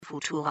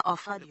futuro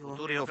of radio.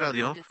 The future of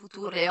radio.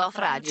 The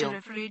future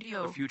of radio.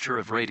 The future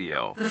of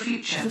radio. The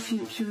future. The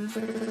future of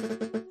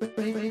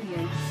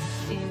radio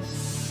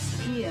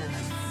is here.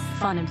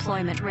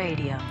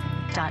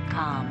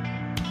 Funemploymentradio.com.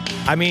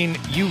 I mean,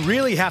 you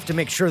really have to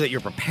make sure that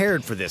you're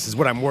prepared for this, is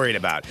what I'm worried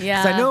about.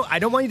 Yeah. 'Cause I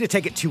don't want you to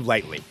take it too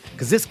lightly,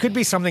 because this could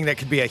be something that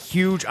could be a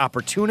huge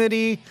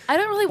opportunity. I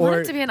don't really want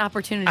it to be an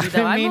opportunity,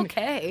 though. I'm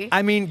okay.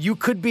 I mean,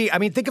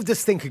 think if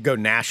this thing could go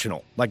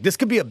national. Like, this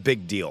could be a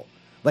big deal.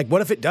 Like,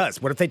 what if it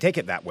does? What if they take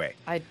it that way?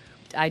 I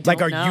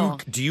don't know.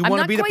 Do you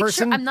want to be the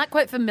person? Sure. I'm not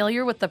quite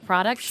familiar with the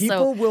product, A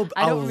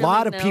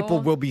lot of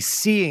people will be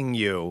seeing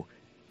you,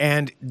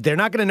 and they're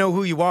not going to know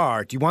who you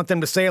are. Do you want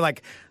them to say,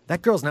 like,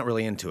 that girl's not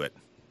really into it?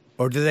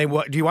 Or do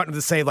you want them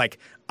to say, like,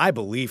 I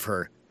believe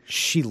her,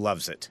 she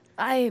loves it?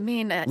 I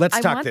mean, let's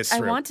talk this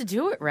through. I want to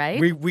do it right.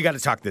 We got to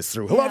talk this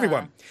through. Hello,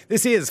 everyone.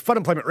 This is Fun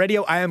Employment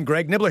Radio. I am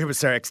Greg Nibbler here with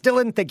Sarah X.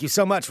 Dillon. Thank you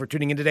so much for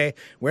tuning in today,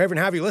 wherever and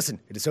however you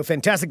listen. It is so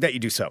fantastic that you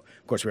do so.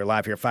 Of course, we are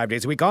live here 5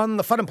 days a week on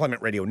the Fun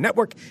Employment Radio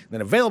Network,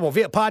 then available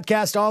via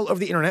podcast all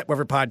over the internet,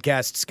 wherever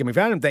podcasts can be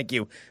found. And thank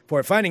you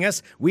for finding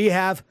us. We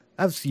have,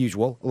 as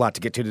usual, a lot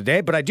to get to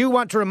today, but I do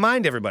want to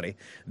remind everybody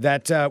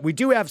that we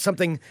do have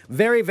something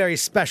very, very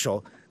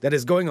special that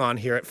is going on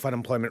here at Fun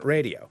Employment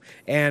Radio.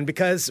 And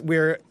because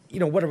we're,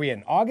 what are we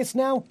in, August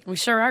now? We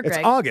sure are, Greg.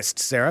 It's August,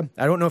 Sarah.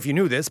 I don't know if you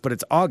knew this, but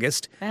it's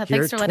August here,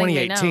 thanks for letting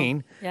me know.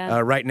 2018,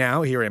 right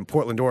now here in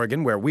Portland,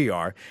 Oregon, where we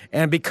are.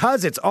 And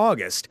because it's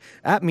August,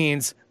 that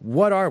means,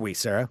 what are we,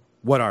 Sarah?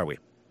 What are we?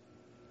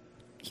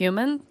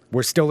 Human?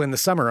 We're still in the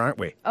summer, aren't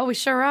we? Oh, we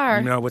sure are.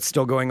 You know what's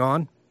still going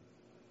on?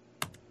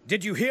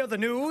 Did you hear the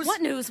news?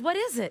 What news? What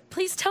is it?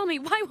 Please tell me.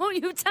 Why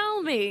won't you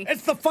tell me?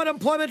 It's the Fun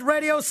Employment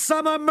Radio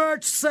Summer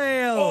Merch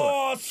Sale.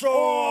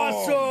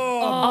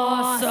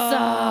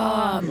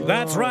 Awesome.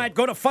 That's right.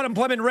 Go to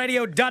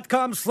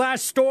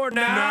funemploymentradio.com/store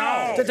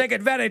now to take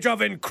advantage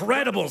of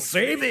incredible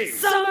savings.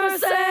 Summer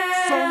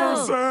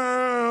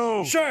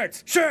sale!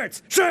 Shirts!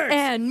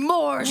 And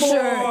more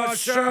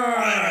shirts!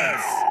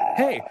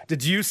 Hey,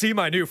 did you see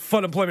my new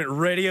Fun Employment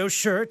Radio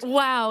shirt?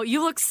 Wow,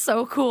 you look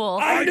so cool.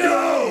 I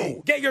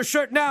know! Get your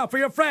shirt now for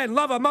your friend,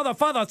 lover, mother,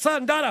 father,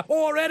 son, daughter,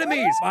 or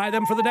enemies. Buy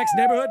them for the next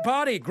neighborhood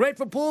party. Great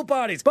for pool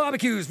parties,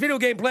 barbecues, video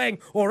game playing,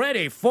 or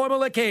any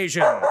formal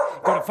occasion.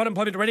 Go to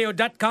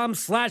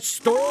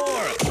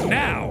funemploymentradio.com/store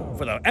now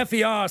for the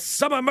FER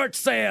Summer Merch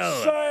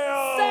Sale.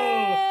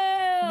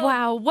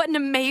 Wow, what an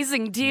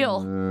amazing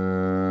deal.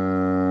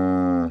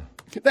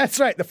 That's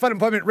right. The Fun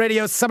Employment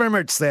Radio Summer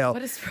Merch Sale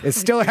is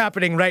still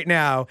happening right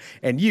now,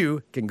 and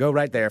you can go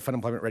right there,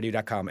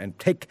 funemploymentradio.com, and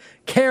take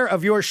care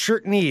of your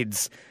shirt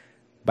needs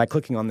by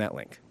clicking on that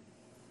link.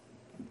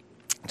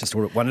 Just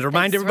wanted to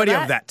remind everybody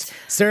of that.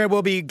 Sarah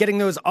will be getting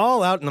those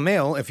all out in the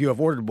mail if you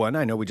have ordered one.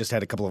 I know we just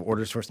had a couple of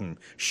orders for some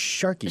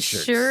Sharky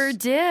shirts. Sure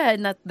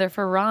did. And they're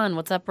for Ron.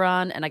 What's up,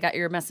 Ron? And I got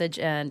your message,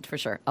 and for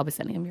sure, I'll be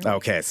sending him your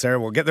Okay, Sarah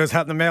will get those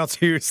out in the mail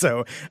too.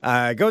 So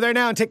go there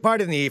now and take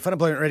part in the Fun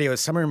Employment Radio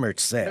Summer Merch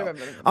Sale.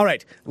 All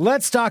right,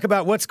 let's talk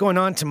about what's going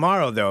on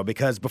tomorrow, though,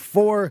 because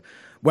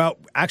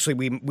actually,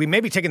 we may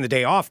be taking the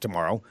day off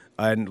tomorrow,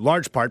 in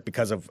large part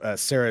because of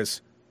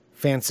Sarah's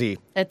fancy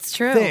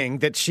thing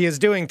that she is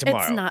doing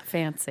tomorrow. It's not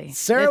fancy.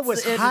 Sarah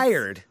was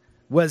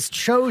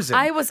chosen.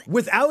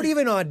 Without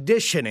even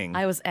auditioning.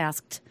 I was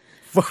asked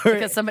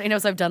because somebody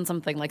knows I've done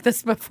something like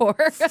this before.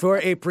 For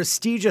a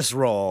prestigious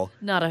role.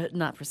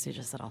 Not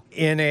prestigious at all.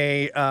 In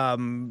a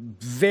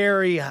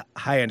very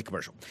high-end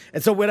commercial.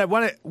 And so what I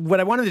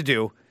wanted to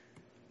do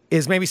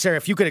is maybe, Sarah,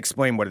 if you could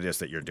explain what it is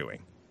that you're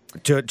doing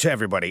to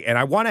everybody. And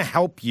I want to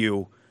help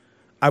you.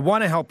 I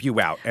want to help you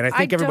out, and I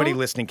think everybody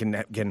listening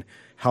can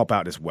help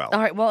out as well. All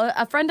right. Well,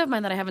 a friend of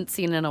mine that I haven't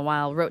seen in a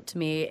while wrote to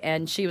me,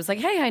 and she was like,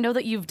 "Hey, I know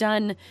that you've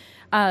done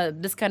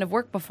this kind of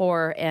work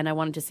before, and I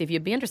wanted to see if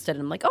you'd be interested."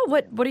 And I'm like, "Oh,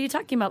 what are you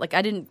talking about?" Like,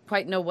 I didn't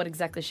quite know what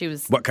exactly she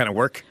was. What kind of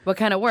work? What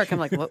kind of work? I'm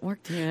like, "What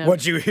work do you have?"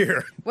 What'd you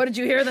hear? What did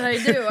you hear that I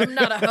do? I'm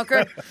not a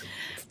hooker.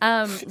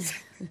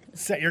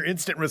 Is that your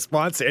instant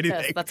response to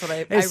anything? Yes, that's what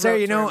I Hey,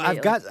 Sarah, wrote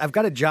I've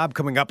got a job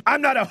coming up.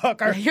 I'm not a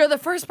hooker. You're the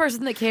first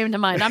person that came to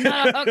mind. I'm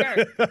not a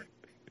hooker.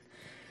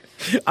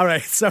 All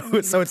right, so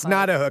it's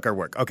not a hooker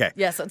work. Okay.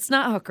 Yes, it's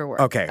not hooker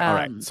work. Okay, all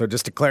right. So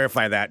just to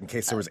clarify that in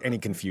case there was any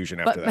confusion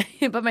after that.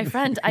 But my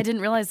friend, I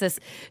didn't realize this.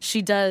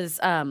 She does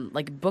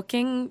like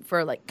booking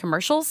for like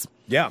commercials.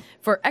 Yeah.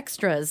 For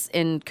extras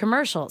in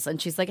commercials.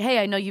 And she's like, "Hey,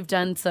 I know you've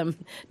done some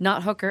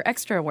not hooker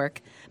extra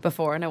work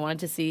before, and I wanted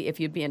to see if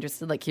you'd be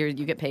interested. Like, here,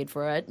 you get paid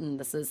for it, and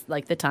this is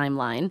like the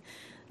timeline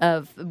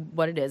of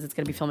what it is. It's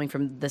going to be filming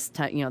from this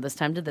time, this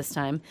time to this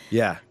time."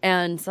 Yeah.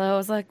 And so I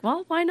was like,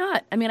 well, why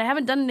not? I mean, I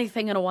haven't done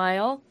anything in a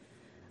while.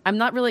 I'm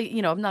not really,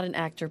 I'm not an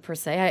actor per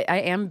se.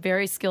 I am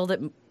very skilled at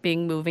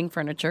moving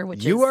furniture,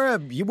 which you are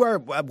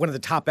one of the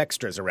top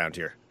extras around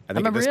here. I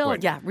think I'm at this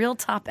point. real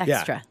top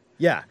extra.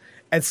 Yeah.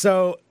 And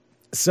so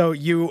So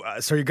you're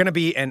going to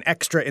be an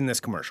extra in this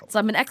commercial. So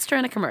I'm an extra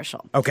in a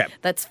commercial. Okay.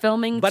 That's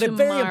filming But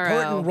tomorrow. a very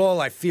important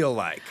role, I feel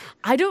like.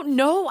 I don't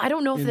know. I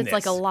don't know if in it's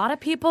like a this. lot of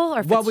people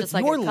or if Well, it's with just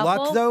like your a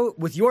couple. luck, though,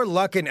 with your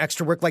luck and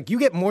extra work, like you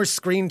get more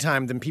screen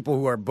time than people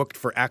who are booked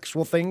for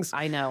actual things.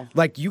 I know.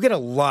 Like you get a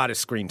lot of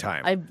screen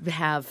time. I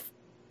have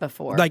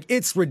before. Like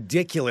it's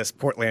ridiculous,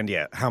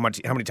 Portlandia, how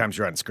many times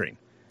you're on screen.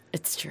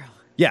 It's true.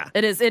 Yeah.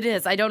 It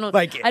is. I don't know.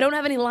 Like- I don't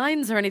have any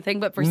lines or anything,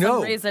 but for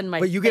some reason my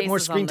but you get face more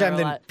is on screen there time a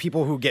than lot.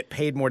 people who get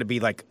paid more to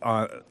be like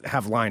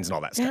have lines and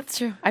all that stuff. Yeah, that's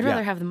true. I'd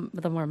rather have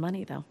the more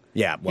money though.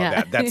 Yeah, well,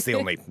 Yeah. that's the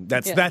only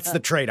that's Yeah. that's the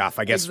trade-off,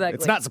 I guess. Exactly.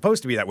 It's not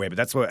supposed to be that way, but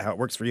that's how it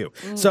works for you.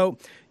 So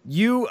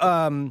you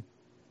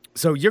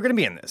so you're going to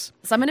be in this.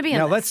 So I'm going to be in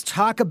Now this. let's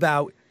talk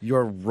about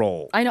your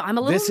role. I know. I'm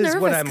a little This is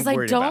what nervous I'm because I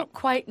worried don't about.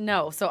 quite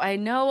know. So I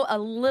know a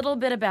little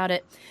bit about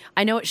it.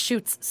 I know it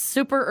shoots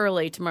super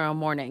early tomorrow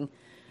morning.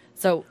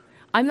 So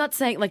I'm not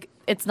saying like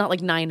it's not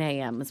like 9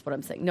 a.m. is what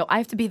I'm saying. No, I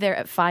have to be there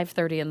at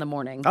 5:30 in the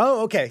morning.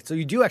 Oh, okay. So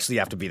you do actually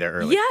have to be there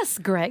early. Yes,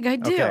 Greg, I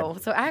do. Okay.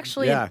 So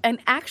actually, Yeah. an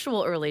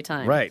actual early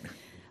time. Right.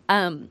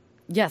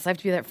 Yes, I have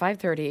to be there at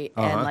 5:30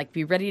 Uh-huh. and like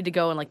be ready to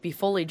go and like be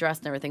fully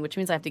dressed and everything, which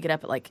means I have to get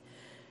up at like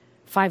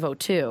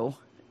 5:02.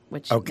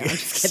 Which Okay. no, I'm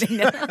just kidding.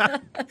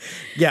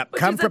 Yeah, Which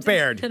come is that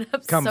prepared. get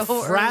up Come so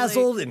early.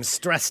 frazzled and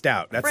stressed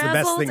out. That's the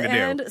best thing to do.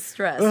 Frazzled and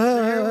stressed.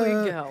 There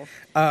we go.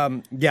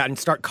 Yeah, and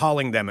start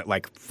calling them at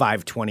like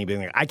 5:20, being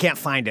like, I can't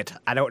find it.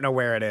 I don't know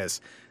where it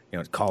is. You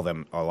know, call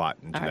them a lot.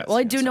 And do All right. that Well,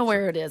 I kind of do stuff. know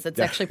where it is. It's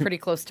actually pretty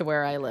close to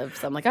where I live.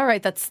 So I'm like, all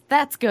right, that's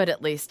good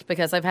at least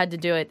because I've had to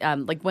do it.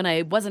 Like when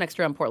I was an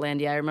extra in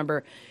Portlandia, I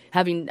remember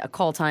having a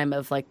call time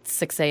of like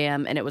 6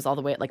 a.m. and it was all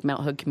the way at like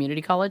Mount Hood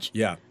Community College.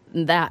 Yeah.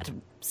 And that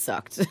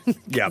sucked.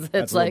 Yeah, 'Cause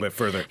that's it's a little bit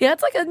further. Yeah,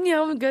 it's like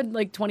a good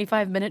like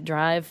 25-minute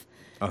drive.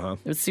 Uh-huh.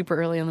 It was super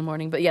early in the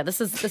morning, but yeah,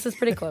 this is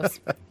pretty close.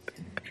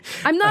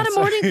 I'm not a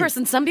morning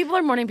person. Some people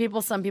are morning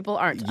people. Some people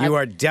aren't. You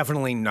are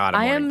definitely not a I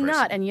morning am person.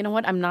 not, and you know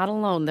what? I'm not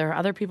alone. There are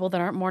other people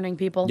that aren't morning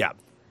people. Yeah.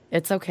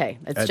 It's okay.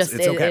 It's It's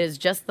okay. It is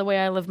just the way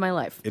I live my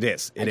life. It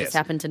is. I just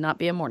happen to not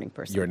be a morning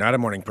person. You're not a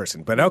morning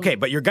person, but okay.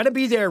 But you're going to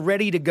be there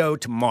ready to go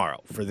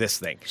tomorrow for this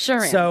thing.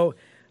 Sure am.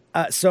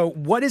 So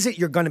what is it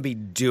you're going to be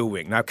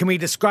doing? Now, can we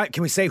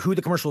say who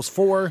the commercial's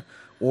for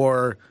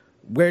or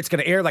where it's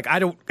going to air? Like,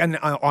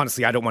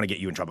 honestly, I don't want to get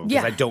you in trouble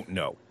because Yeah. I don't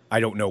know. I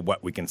don't know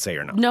what we can say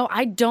or not. No,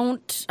 I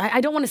don't. I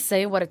don't want to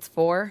say what it's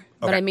for,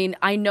 but Okay. I mean,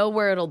 I know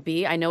where it'll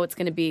be. I know it's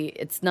going to be.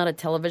 It's not a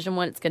television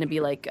one. It's going to be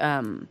like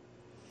a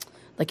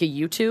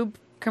YouTube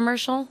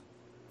commercial.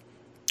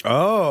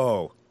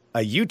 Oh, a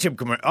YouTube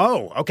commercial.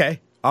 Oh,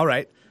 okay. All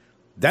right.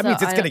 That So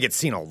means it's I going to don't- get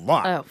seen a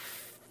lot. Oh,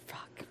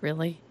 fuck!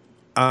 Really?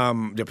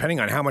 Depending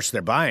on how much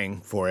they're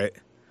buying for it.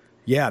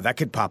 Yeah, that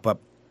could pop up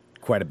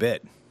quite a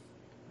bit.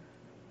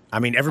 I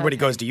mean, everybody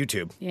goes to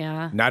YouTube.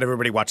 Yeah. Not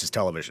everybody watches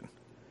television.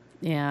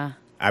 Yeah.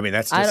 I mean,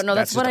 that's just, I don't know.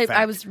 That's what just a I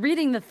fact. was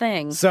reading the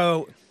thing.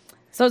 So,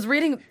 So I was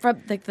reading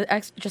from like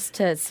just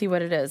to see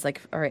what it is.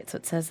 Like, all right, so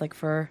it says like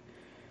for.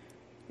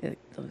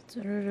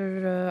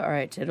 All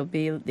right, it'll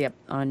be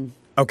on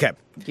okay.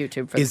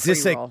 YouTube for Is the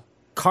this a pre-roll.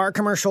 car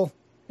commercial?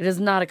 It is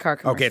not a car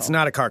commercial. Okay, it's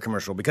not a car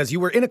commercial because you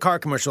were in a car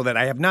commercial that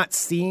I have not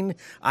seen.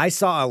 I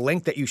saw a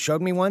link that you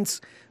showed me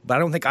once, but I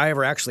don't think I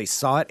ever actually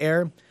saw it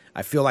air.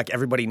 I feel like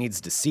everybody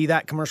needs to see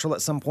that commercial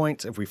at some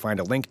point if we find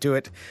a link to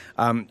it.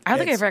 I don't think I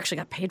it's- ever actually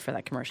got paid for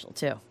that commercial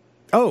too.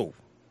 Oh.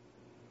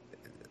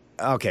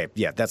 Okay,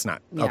 yeah, that's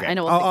not. Yeah, okay. I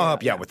know we'll I'll figure it help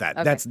out, you out yeah. with that.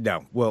 Okay. That's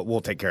no.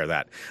 We'll take care of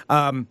that.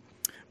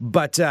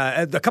 But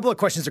a couple of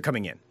questions are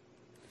coming in.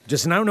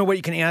 Just and I don't know what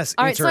you can answer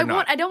All right, so or I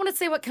not. don't want to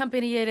say what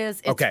company it is.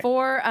 It's Okay.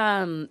 for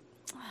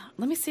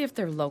let me see if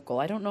they're local.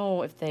 I don't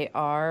know if they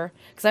are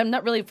because I'm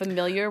not really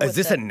familiar with Is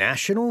this a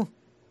national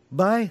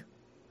buy?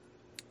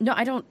 No,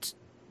 I don't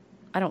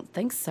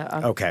think so.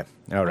 Okay,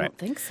 all I right. don't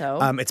think so.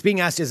 It's being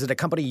asked: is it a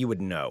company you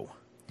would know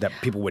that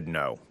people would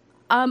know?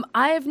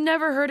 I've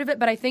never heard of it,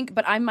 but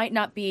I might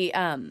not be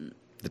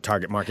The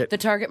target market. the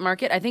target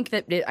market. I think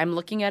that I'm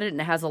looking at it and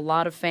it has a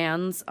lot of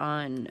fans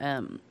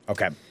on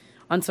Okay.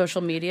 on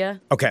social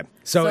media. Okay,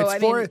 so it's I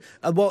for,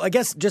 mean- well, I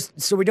guess just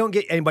so we don't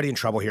get anybody in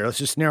trouble here, let's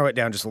just narrow it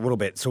down just a little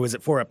bit. So is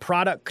it for a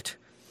product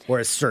or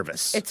a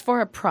service? It's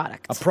for a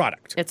product. a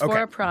product. It's okay.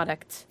 for a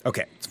product.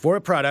 Okay, it's for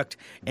a product.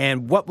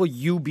 And what will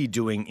you be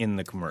doing in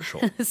the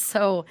commercial?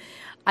 So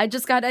I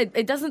just got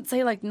it doesn't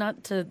say like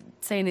not to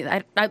say anything.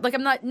 I'm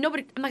not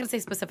going to say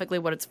specifically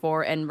what it's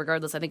for, and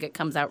regardless I think it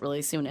comes out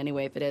really soon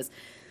anyway if it is.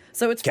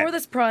 So it's Okay. for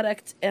this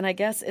product, and I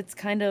guess it's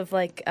kind of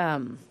like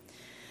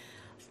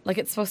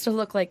it's supposed to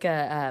look like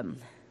a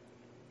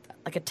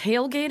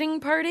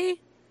tailgating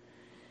party,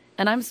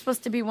 and I'm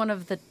supposed to be one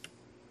of the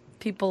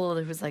people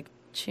who's like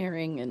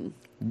cheering, and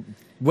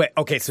Wait,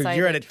 okay, so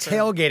you're at a Excited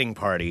for- tailgating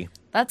party,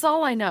 that's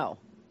all I know.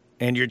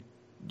 and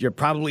you're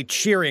probably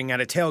cheering at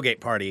a tailgate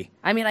party.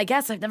 I mean, I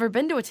guess I've never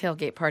been to a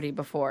tailgate party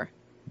before.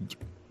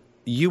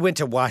 You went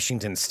to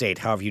Washington State.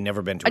 How have you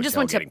never been to a I just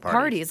went to tailgating party?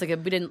 parties. Like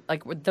we didn't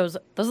like those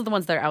are the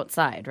ones that are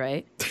outside,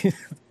 right?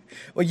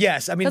 Well,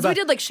 yes. I mean, Because we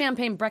did like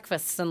champagne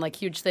breakfasts and like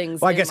huge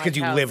things. Well, I in, guess like, because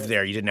you lived houses.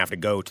 there, you didn't have to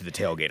go to the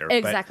tailgater.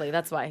 Exactly.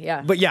 That's why.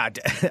 Yeah. But yeah,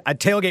 a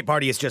tailgate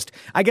party is just,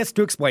 I guess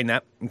to explain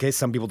that, in case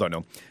some people don't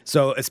know.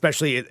 So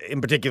especially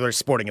in particular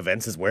sporting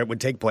events is where it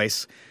would take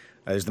place.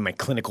 There's my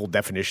clinical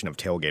definition of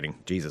tailgating.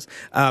 Jesus.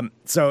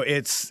 So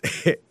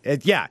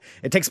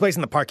it takes place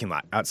in the parking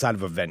lot outside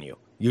of a venue.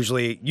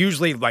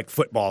 Usually like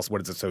football's what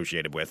it's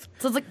associated with.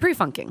 So it's like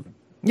pre-funking.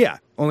 Yeah,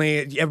 only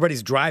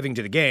everybody's driving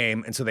to the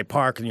game, and so they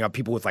park, and you have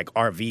people with like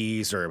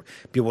RVs or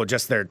people with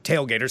just their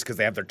tailgaters because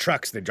they have their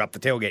trucks. They drop the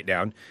tailgate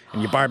down,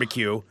 and you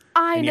barbecue.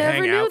 I and you never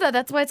hang knew out. that.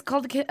 That's why it's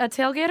called a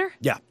tailgater?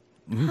 Yeah,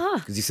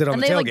 because you sit on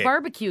And the they tailgate. have like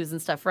barbecues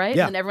and stuff, right?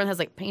 Yeah. And everyone has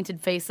like painted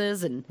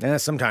faces and... Yeah,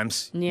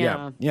 sometimes.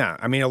 Yeah. Yeah.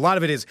 I mean, a lot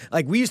of it is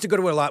like we used to go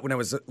to it a lot when I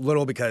was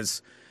little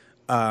because,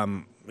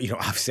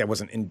 obviously I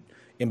wasn't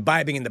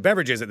imbibing in the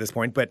beverages at this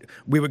point, but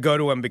we would go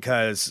to them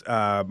because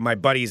my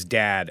buddy's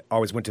dad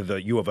always went to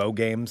the U of O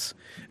games,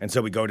 and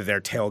so we go to their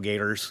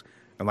tailgaters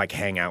and like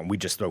hang out, and we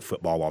just throw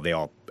football while they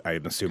all,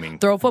 I'm assuming,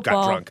 Throw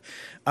football. got drunk,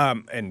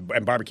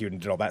 and barbecued and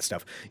did all that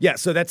stuff. Yeah,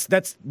 so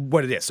that's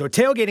what it is. So a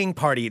tailgating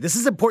party. This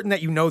is important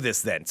that you know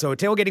this. Then, so a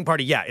tailgating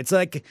party, yeah, it's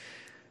like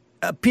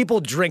people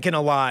drinking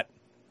a lot,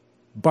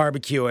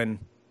 barbecuing,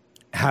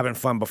 having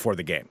fun before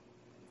the game.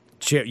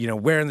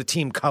 Wearing the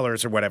team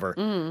colors or whatever,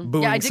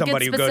 booing Yeah, I did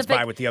somebody get who goes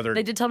specific, by with the other.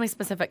 They did tell me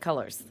specific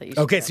colors that you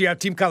should Okay, wear. so you have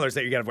team colors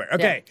that you got to wear.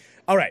 Okay,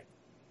 all right.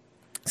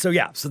 So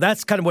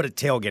that's kind of what a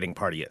tailgating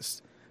party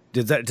is.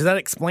 Does that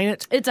explain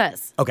it? It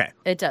does. Okay.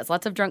 It does.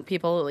 Lots of drunk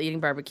people eating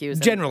barbecues.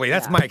 and- Generally,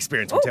 that's yeah. my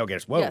experience with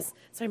tailgaters. Whoa. Yes.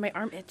 Sorry, my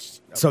arm itched.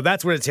 So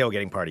that's what a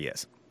tailgating party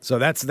is. So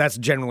that's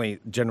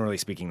generally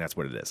speaking, that's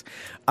what it is.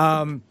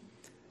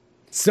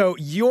 So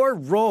your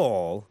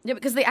role. Yeah,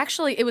 because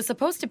it was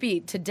supposed to be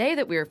today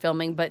that we were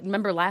filming, but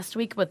remember last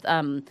week with,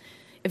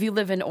 if you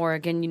live in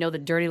Oregon, you know the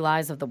dirty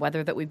lies of the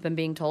weather that we've been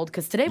being told,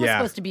 because today was Yeah.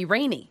 supposed to be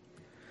rainy.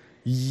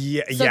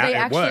 Yeah, So they it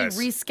actually was.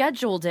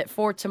 rescheduled it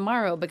for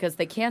tomorrow because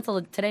they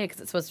canceled it today because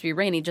it's supposed to be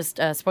rainy. Just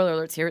spoiler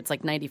alerts here, it's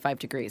like 95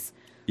 degrees.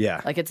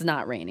 Yeah. Like it's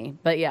not rainy.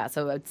 But yeah,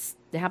 so it's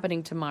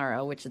happening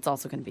tomorrow, which it's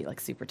also going to be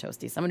like super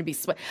toasty. So I'm going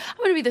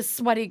to be this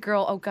sweaty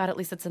girl. Oh God, at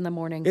least it's in the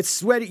morning. It's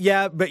sweaty,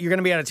 yeah, but you're going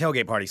to be at a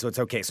tailgate party, so it's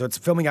okay. So it's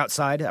filming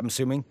outside, I'm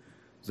assuming?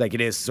 Like it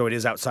is, so it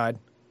is outside?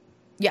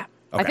 Yeah,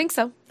 Okay. I think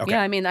so. Okay.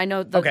 Yeah, I mean, I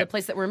know the Okay.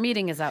 place that we're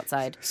meeting is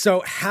outside.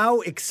 So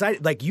how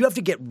excited, like you have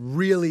to get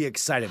really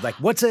excited. Like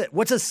what's a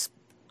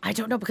I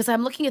don't know because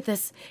I'm looking at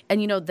this, and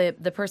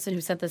the person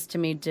who sent this to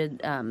me did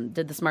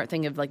the smart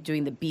thing of like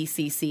doing the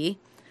BCC,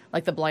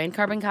 like the blind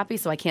carbon copy,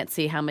 so I can't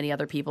see how many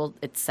other people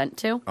it's sent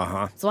to.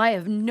 So I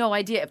have no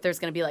idea if there's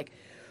going to be like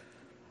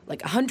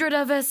 100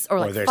 of us or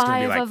like there's gonna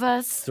be 5 like of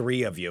us.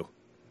 3 of you,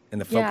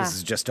 and the focus Yeah.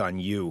 is just on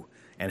you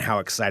and how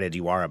excited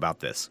you are about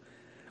this.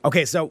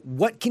 Okay, so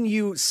what can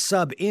you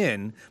sub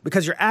in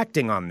because you're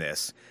acting on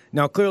this?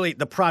 Now, clearly,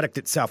 the product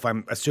itself,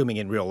 I'm assuming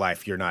in real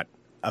life, you're not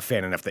a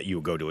fan enough that you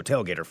would go to a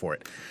tailgater for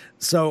it.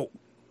 So,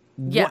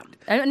 Yeah, what?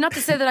 and not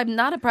to say that I'm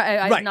not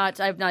Right.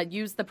 I've not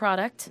used the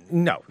product.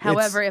 No. it's-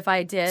 However, if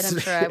I did, I'm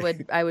sure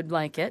I would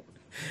like it.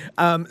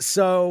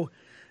 So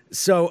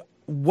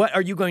what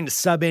are you going to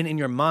sub in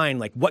your mind?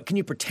 Like, what can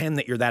you pretend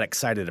that you're that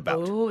excited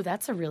about? Oh,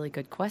 that's a really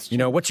good question.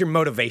 What's your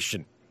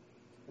motivation?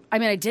 I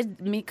mean, I did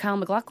meet Kyle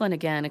MacLachlan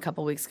again a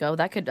couple weeks ago.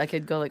 I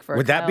could go like for.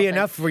 Would a that Kyle be thing.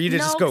 enough for you to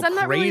No, just go 'cause I'm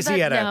not really crazy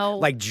that- at no.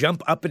 like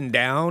jump up and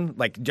down?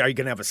 Like, are you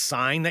going to have a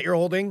sign that you're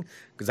holding?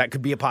 Because that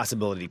could be a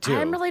possibility too.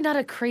 I'm really not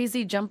a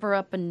crazy jumper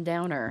up and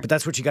downer. But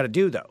that's what you got to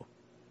do, though.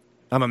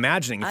 I'm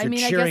imagining if I you're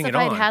mean, I cheering guess it if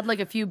on. I'd had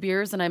like a few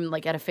beers and I'm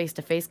like at a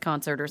face-to-face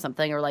concert or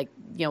something, or like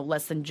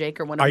less than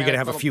Jake or one of Are you those going to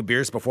have a little- few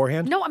beers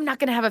beforehand? No, I'm not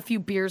going to have a few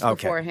beers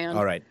Okay, beforehand.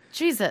 all right.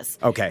 Jesus.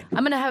 Okay. I'm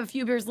going to have a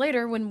few beers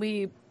later when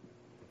we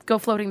go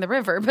floating the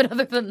river. But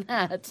other than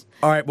that,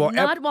 All right, well,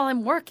 not while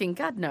I'm working.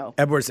 God no.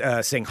 Edward's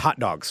saying hot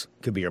dogs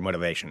could be your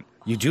motivation.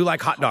 You do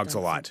like hot dogs a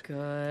lot.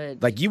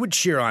 Good. Like you would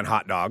cheer on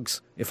hot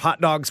dogs if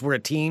hot dogs were a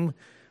team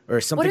or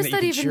something does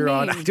that that you could even cheer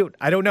on. mean?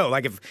 I don't know.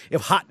 Like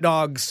if hot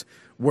dogs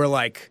were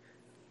like,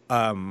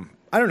 I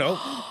don't know.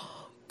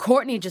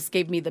 Courtney just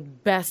gave me the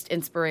best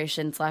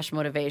inspiration /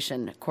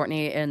 motivation.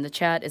 Courtney in the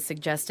chat is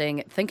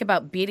suggesting, think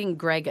about beating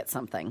Greg at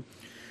something.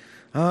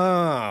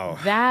 Oh,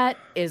 That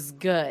is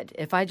good.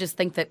 If I just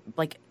think that,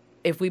 like,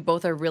 if we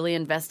both are really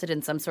invested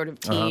in some sort of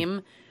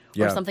team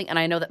Yeah. or something, and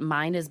I know that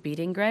mine is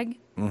beating Greg,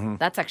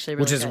 that's actually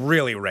really which is good.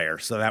 really rare.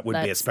 So that would be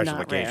a That's special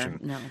not rare, occasion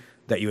no.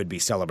 that you would be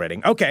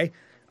celebrating. Okay,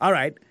 all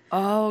right.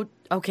 Oh,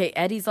 okay.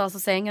 Eddie's also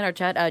saying in our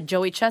chat,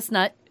 Joey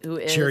Chestnut, who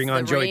is Cheering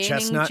on the Joey reigning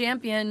Chestnut?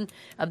 champion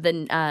of the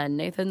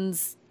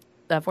Nathan's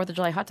 4th of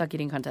July hot dog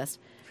eating contest.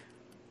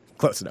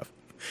 Close enough.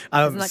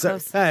 Isn't that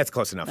close? It's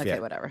close enough. Okay, yeah.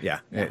 whatever. Yeah.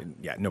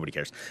 Nobody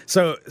cares.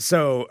 So,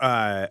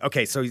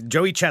 okay. So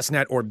Joey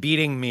Chestnut or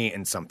beating me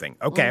in something.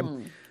 Okay.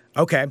 Mm.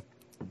 Okay.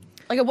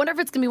 Like, I wonder if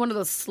it's going to be one of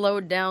those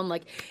slowed down,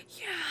 like,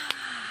 yeah.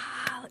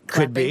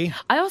 Could be.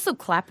 clapping. I also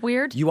clap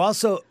weird. You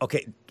also,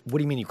 okay. What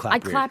do you mean you clap I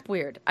weird? clap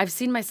weird. I've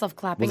seen myself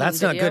clapping. Well,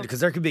 that's in not video. good because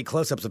there could be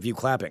close-ups of you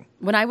clapping.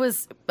 When I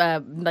was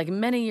like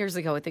many years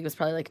ago, I think it was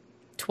probably like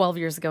 12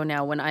 years ago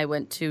now, when I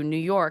went to New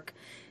York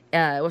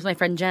with my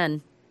friend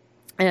Jen,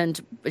 and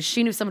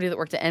she knew somebody that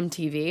worked at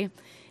MTV.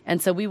 And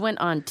so we went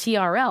on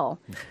TRL,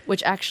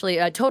 which actually,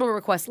 Total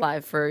Request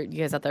Live, for you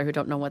guys out there who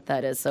don't know what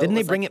that is. So Didn't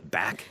they bring it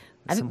back?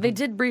 I think they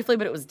did briefly,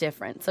 but it was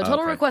different. So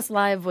Total Request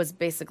Live was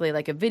basically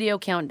like a video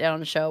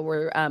countdown show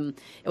where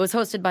it was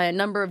hosted by a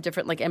number of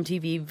different like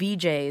MTV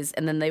VJs,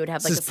 and then they would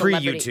have like This a is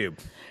celebrity. pre-YouTube.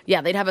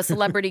 Yeah, they'd have a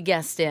celebrity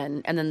guest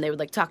in, and then they would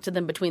like talk to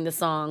them between the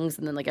songs,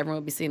 and then like everyone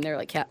would be sitting there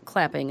like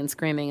clapping and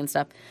screaming and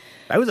stuff.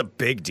 That was a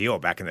big deal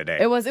back in the day.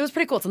 It was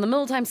pretty cool. It's in the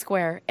middle of Times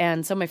Square,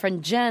 and so my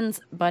friend Jen's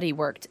buddy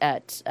worked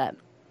at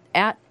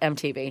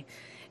MTV,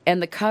 and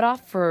the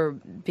cutoff for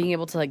being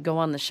able to like go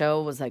on the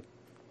show was like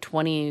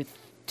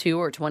 22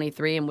 or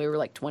 23, and we were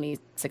like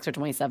 26 or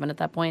 27 at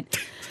that point.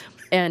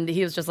 And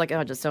he was just like,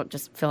 "Oh,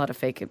 just fill out a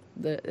fake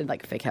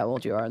how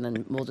old you are, and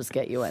then we'll just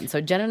get you in." So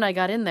Jen and I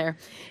got in there,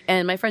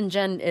 and my friend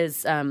Jen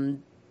is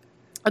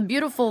a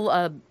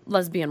beautiful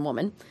lesbian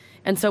woman,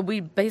 and so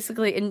we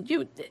basically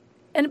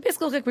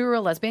basically like we were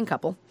a lesbian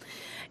couple.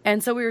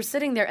 And so we were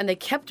sitting there, and they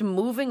kept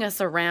moving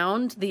us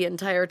around the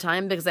entire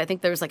time because I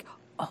think there was like,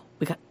 "Oh,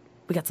 we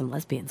got some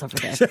lesbians over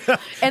there."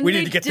 And We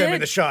need to get them in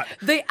the shot.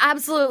 They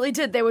absolutely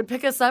did. They would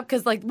pick us up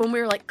because, like, when we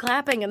were like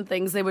clapping and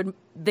things, they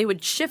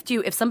would shift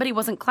you. If somebody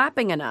wasn't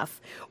clapping enough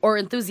or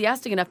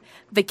enthusiastic enough,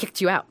 they kicked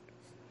you out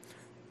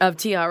of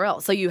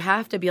TRL. So you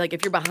have to be like,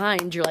 if you're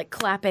behind, you're like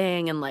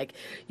clapping and like,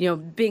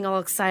 being all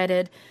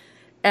excited.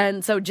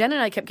 And so Jen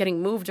and I kept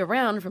getting moved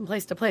around from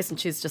place to place, and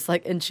she was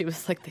like,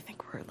 "They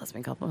think we're a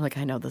lesbian couple." I'm like,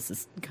 "I know, this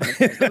is kind of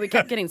weird." But we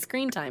kept getting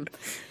screen time.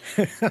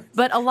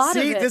 But a lot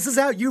of it... See, this is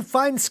how you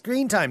find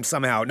screen time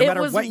somehow, no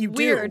matter what you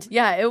weird. do.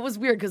 Yeah, it was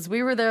weird because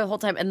we were there the whole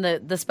time, and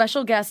the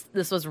special guest,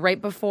 this was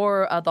right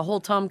before the whole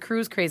Tom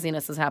Cruise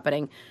craziness was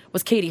happening,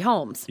 was Katie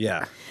Holmes.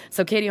 Yeah.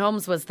 So Katie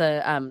Holmes was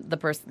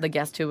the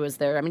guest who was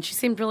there. I mean, she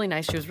seemed really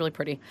nice. She was really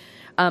pretty.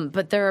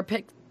 But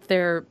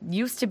there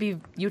used to be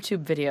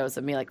YouTube videos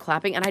of me like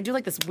clapping, and I do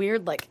like this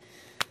weird like.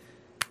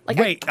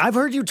 Wait, I've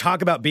heard you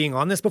talk about being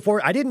on this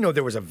before. I didn't know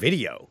there was a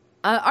video.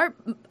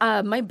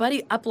 My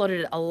buddy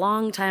uploaded it a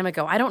long time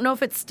ago. I don't know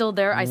if it's still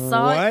there. I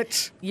saw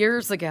it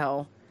years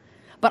ago,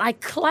 but I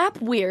clap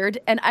weird,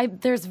 and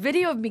there's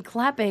video of me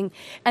clapping,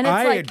 and it's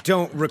I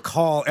don't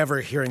recall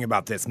ever hearing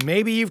about this.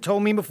 Maybe you've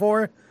told me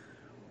before.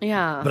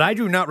 Yeah. But I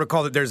do not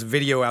recall that there's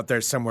video out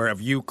there somewhere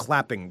of you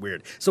clapping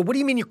weird. So what do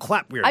you mean you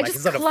clap weird? I Like, just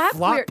is that clap a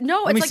flop? weird.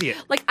 No, Let it's me like see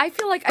it. like I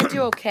feel like I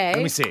do okay.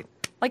 Let me see.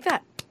 Like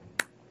that.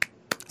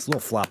 It's a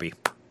little floppy.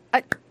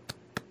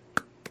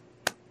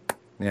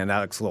 Yeah, that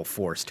looks a little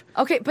forced.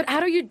 Okay, but how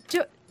do you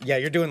do? Yeah,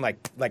 you're doing like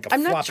a I'm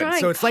flopping. not trying.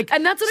 So it's like,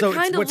 and that's what so it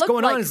kind of what's looked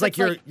going like. on is like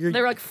you're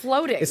they're like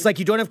floating. It's like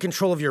you don't have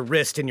control of your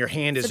wrist, and your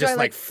hand is So do just I, like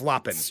like,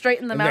 flopping.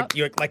 straighten them and out?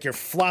 You're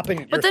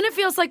flopping. But then it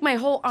feels like my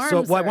whole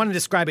arm. So I want to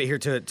describe it here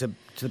to the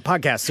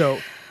podcast. So,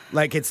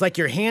 like, it's like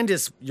your hand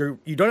is you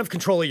don't have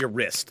control of your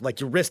wrist.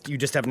 Like your wrist, you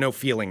just have no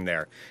feeling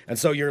there, and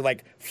so you're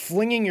like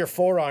flinging your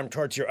forearm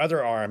towards your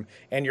other arm,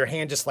 and your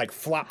hand just like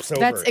flops over.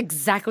 That's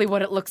exactly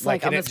what it looks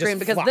like on and the it just screen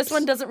because flops. this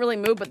one doesn't really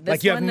move, but this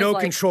like you have one no is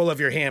like, control of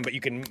your hand, but you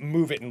can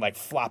move it and like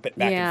flop it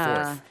back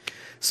Yeah. and forth.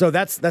 So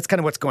that's kind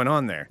of what's going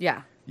on there.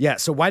 Yeah. Yeah.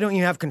 So why don't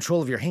you have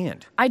control of your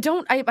hand? I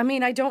don't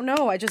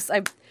know. Because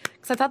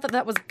I thought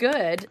that was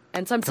good,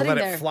 and so I'm To sitting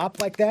let there. it flop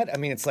like that? I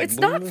mean, it's like It's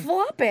not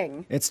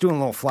flopping. It's doing a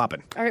little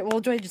flopping. All right, well,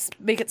 do I just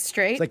make it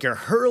straight? It's like you're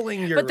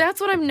hurling your. But that's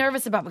what I'm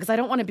nervous about because I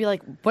don't want to be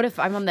like, what if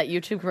I'm on that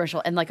YouTube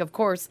commercial and like, of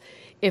course,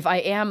 if I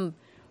am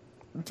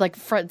like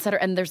front center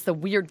and there's the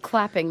weird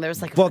clapping,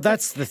 there's like, Well,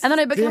 that's the and then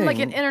I become like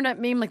an thing. internet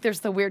meme, like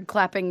there's the weird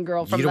clapping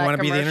girl from You don't that want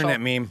to be the commercial.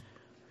 internet meme. Where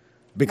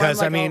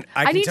Because, I'm like,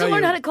 I I can need tell to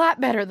learn you, how to clap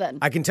better then.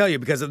 I can tell you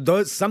because of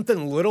those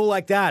something little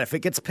like that, if it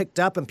gets picked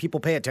up and people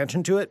pay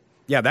attention to it,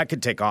 yeah, that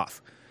could take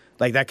off.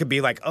 Like that could be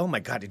like, oh my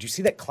God, did you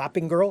see that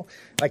clapping girl?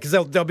 Like, cause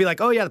they'll be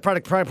like, oh yeah, the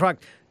product.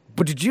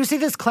 But did you see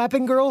this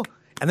clapping girl?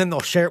 And then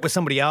they'll share it with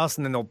somebody else,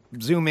 and then they'll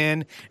zoom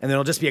in, and then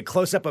it'll just be a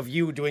close up of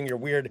you doing your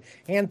weird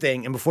hand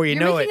thing, and before you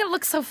You're know making it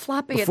look so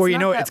floppy. before it's you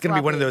not know it, that it's going to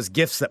be one of floppy. those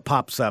GIFs that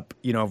pops up,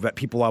 that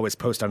people always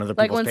post on other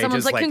Like people's when pages.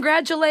 someone's like,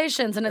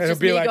 congratulations, and it's it'll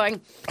just be me like,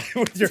 going,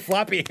 with your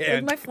floppy with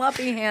hand, my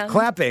floppy hand.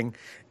 clapping.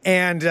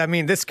 And I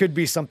mean, this could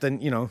be something,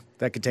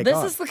 that could take This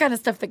off. is the kind of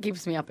stuff that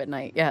keeps me up at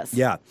night, yes.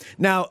 Yeah.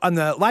 Now, on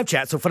the live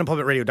chat, so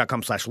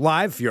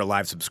funemploymentradio.com/live, if you're a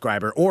live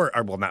subscriber, or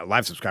well, not a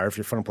live subscriber, if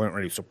you're a Fun Employment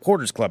Radio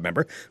Supporters Club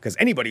member, because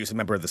anybody who's a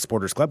member of the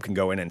Supporters Club can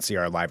go in and see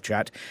our live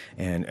chat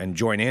and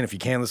join in if you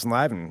can listen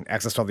live and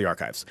access all the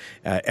archives.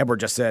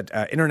 Edward just said,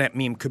 internet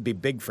meme could be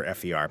big for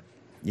FER.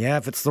 Yeah,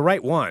 if it's the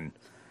right one.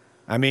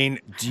 I mean,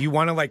 do you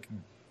want to,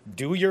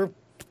 do your...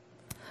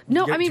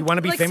 No, do I mean, you want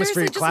to be famous for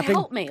seriously, your just clapping?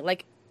 help me.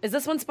 Like, is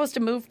this one supposed to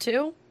move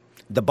too?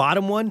 The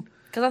bottom one?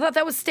 Because I thought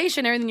that was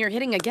stationary and you're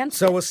hitting against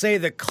So it. we'll say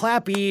the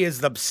clappy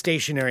is the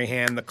stationary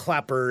hand, the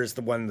clapper is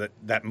the one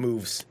that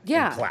moves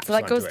Yeah, and claps so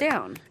that onto goes it.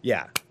 down.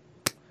 Yeah.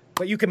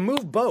 But you can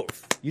move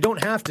both. You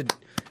don't have to...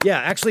 Yeah,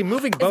 actually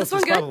moving both this one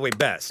is good? probably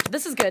best.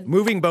 This is good.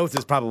 Moving both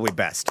is probably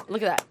best.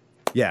 Look at that.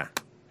 Yeah.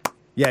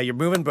 Yeah, you're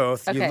moving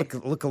both. Okay. You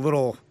look a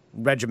little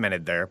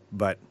regimented there,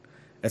 but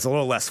it's a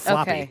little less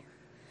floppy. Okay.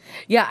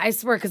 Yeah, I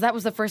swear, because that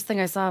was the first thing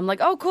I saw. I'm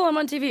like, oh, cool, I'm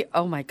on TV.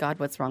 Oh, my God,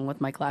 what's wrong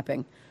with my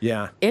clapping?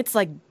 Yeah. It's,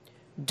 like,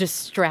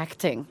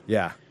 distracting.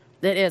 Yeah.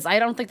 It is. I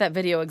don't think that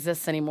video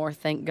exists anymore,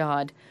 thank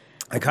God.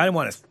 I kind of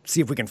want to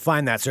see if we can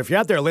find that. So if you're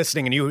out there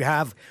listening and you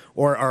have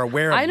or are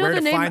aware of where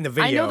to find the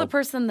video. I know the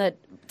person that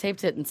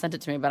taped it and sent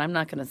it to me, but I'm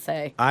not going to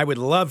say. I would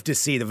love to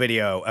see the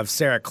video of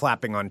Sarah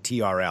clapping on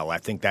TRL. I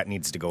think that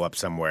needs to go up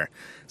somewhere.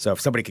 So if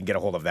somebody can get a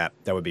hold of that,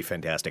 that would be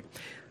fantastic.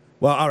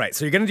 Well, all right,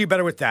 so you're going to do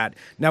better with that.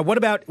 Now, what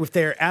about if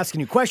they're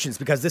asking you questions?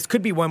 Because this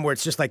could be one where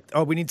it's just like,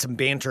 oh, we need some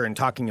banter and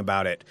talking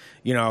about it,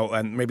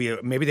 and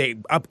maybe they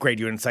upgrade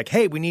you and it's like,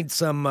 hey, we need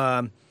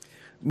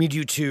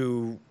you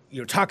to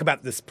talk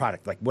about this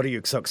product. Like, what are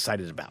you so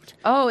excited about?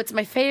 Oh, it's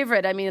my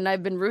favorite. I mean,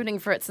 I've been rooting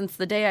for it since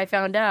the day I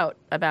found out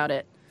about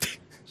it.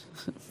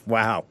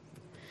 Wow.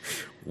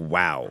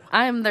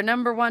 I'm their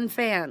number one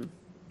fan.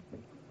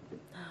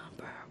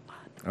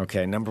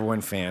 Okay, number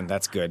one fan.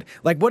 That's good.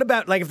 Like, what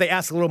about, like, if they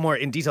ask a little more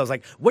in details,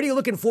 like, what are you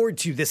looking forward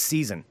to this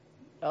season?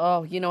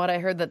 Oh, you know what? I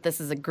heard that this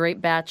is a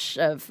great batch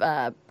of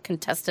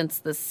contestants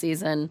this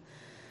season.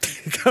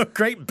 A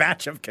great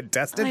batch of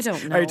contestants? I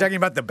don't know. Are you talking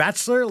about The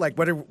Bachelor? Like,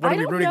 what are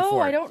we rooting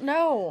for? I don't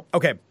know.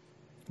 Okay.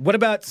 What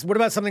about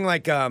something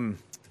like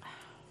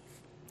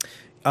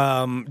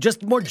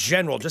just more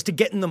general, just to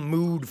get in the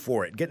mood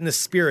for it, get in the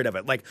spirit of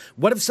it? Like,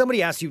 what if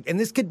somebody asks you, and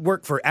this could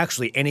work for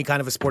actually any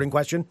kind of a sporting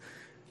question,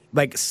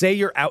 like, say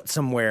you're out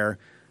somewhere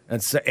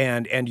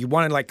and you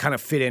want to, like, kind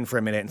of fit in for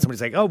a minute, and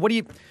somebody's like, oh, what do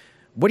you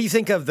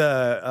think of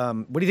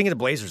the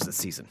Blazers this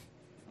season?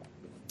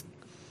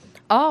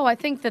 Oh, I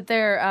think that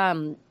they're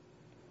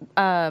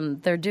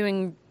not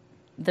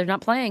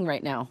playing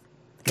right now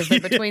because they're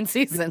between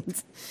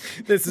seasons.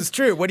 This is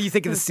true. What do you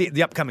think of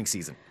the upcoming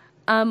season?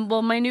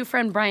 Well, my new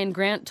friend Brian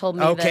Grant told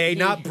me that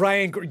not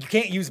Brian. You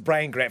can't use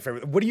Brian Grant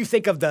for. What do you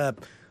think of the?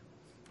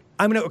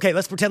 Okay,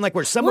 let's pretend like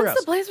we're somewhere else.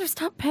 Once the Blazers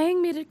stopped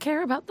paying me to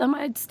care about them,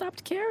 I'd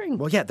stopped caring.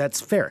 Well, yeah, that's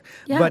fair.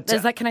 Yeah,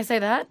 but, can I say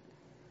that?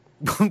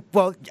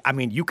 Well, I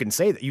mean, you can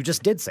say that. You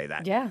just did say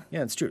that. Yeah.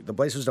 Yeah, it's true. The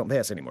Blazers don't pay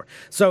us anymore.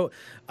 So,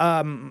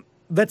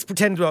 let's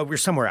pretend we're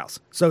somewhere else.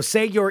 So,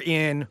 say you're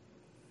in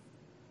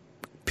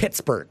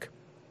Pittsburgh,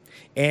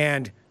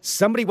 and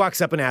somebody walks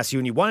up and asks you,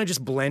 and you want to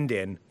just blend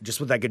in, just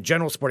with like a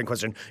general sporting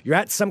question. You're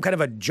at some kind of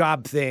a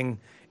job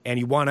thing, and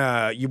you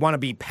wanna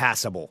be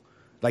passable,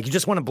 like you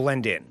just want to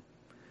blend in.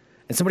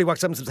 And somebody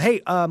walks up and says, "Hey,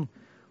 what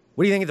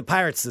do you think of the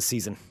Pirates this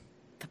season?"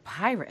 The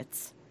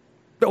Pirates.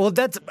 Well,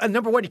 that's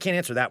number one. You can't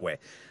answer that way,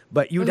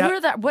 but you.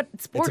 What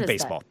sport is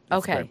baseball. that?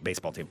 Okay, it's a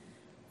baseball team.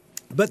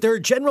 But there are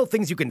general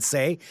things you can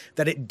say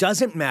that it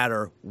doesn't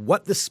matter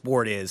what the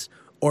sport is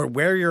or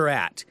where you're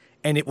at,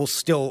 and it will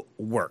still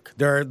work.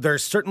 There are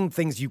certain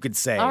things you could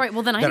say. All right,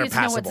 well then I need to know what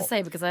to passable.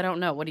 say because I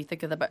don't know. What do you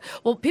think of the?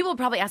 Well, people would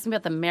probably ask me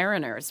about the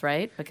Mariners,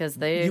 right? Because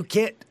you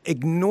can't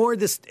ignore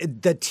this.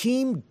 The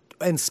team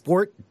and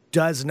sport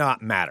does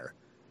not matter.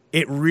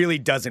 It really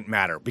doesn't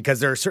matter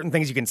because there are certain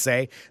things you can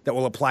say that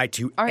will apply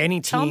to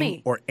any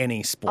team or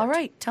any sport. All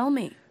right, tell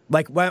me.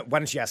 Like, why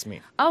don't you ask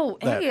me? Oh,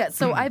 hey,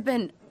 so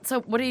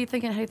what are you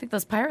thinking? How do you think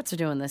those Pirates are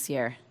doing this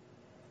year?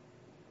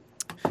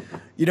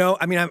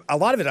 I mean, a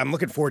lot of it I'm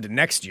looking forward to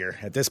next year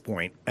at this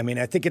point. I mean,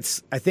 I think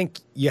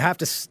they have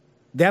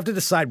to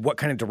decide what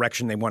kind of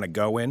direction they want to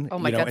go in. Oh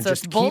my God, and so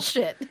it's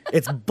bullshit.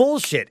 It's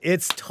bullshit.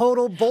 It's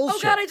total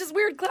bullshit. Oh God, I just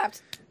weird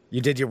clapped. You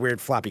did your weird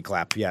floppy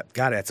clap. Yeah.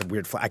 God, that's a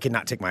weird I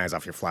cannot take my eyes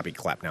off your floppy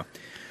clap now.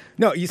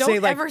 No, you Don't say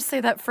like... ever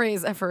say that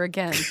phrase ever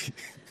again.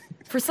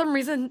 For some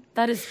reason,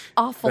 that is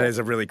awful. That is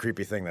a really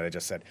creepy thing that I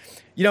just said.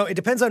 It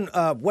depends on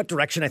what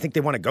direction I think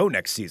they want to go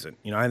next season.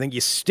 I think you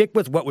stick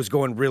with what was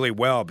going really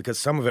well because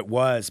some of it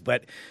was,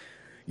 but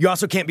you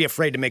also can't be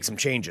afraid to make some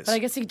changes. But I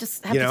guess you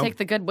just have to take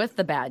the good with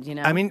the bad,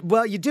 I mean,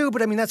 well, you do,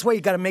 but I mean, that's why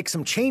you got to make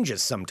some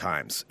changes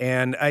sometimes.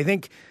 And I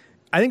think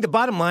the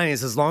bottom line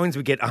is as long as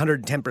we get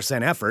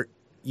 110% effort,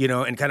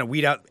 and kind of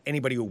weed out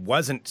anybody who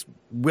wasn't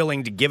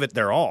willing to give it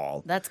their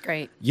all. That's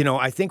great.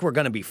 I think we're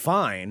going to be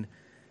fine.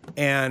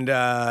 And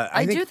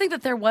I do think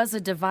that there was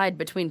a divide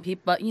between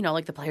people,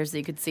 like the players that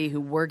you could see who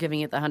were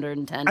giving it the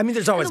 110. I mean,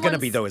 there's always going to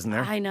be, though, isn't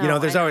there? I know.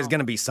 There's always going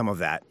to be some of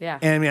that. Yeah.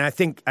 And I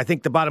mean, I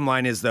think the bottom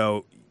line is,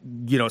 though,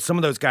 some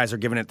of those guys are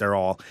giving it their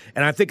all.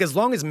 And I think as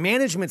long as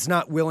management's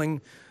not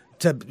willing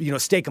to,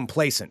 stay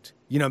complacent,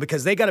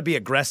 because they got to be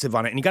aggressive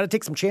on it and you got to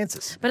take some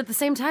chances. But at the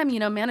same time,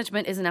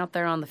 management isn't out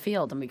there on the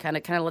field and we kind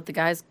of let the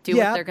guys do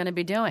what they're going to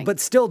be doing. But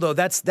still, though,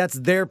 that's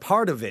their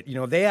part of it.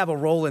 They have a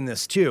role in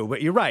this too.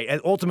 But you're right.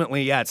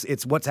 Ultimately, yeah,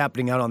 it's what's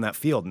happening out on that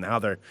field and how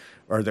their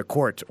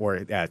court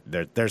or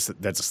there's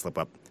a slip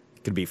up.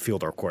 It could be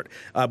field or court.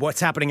 What's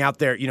happening out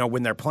there,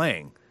 when they're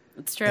playing.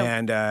 It's true.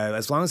 And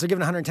as long as they're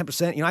giving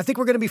 110%, I think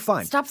we're going to be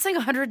fine. Stop saying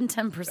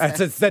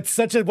 110%. That's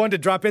such a one to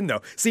drop in,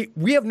 though. See,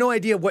 we have no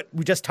idea what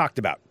we just talked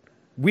about.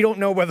 We don't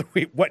know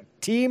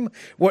what team,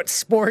 what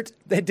sport.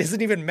 It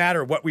doesn't even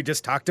matter what we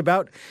just talked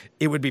about.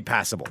 It would be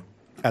passable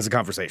as a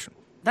conversation.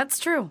 That's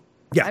true.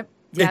 Yeah.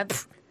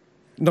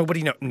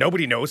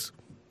 Nobody knows.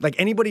 Like,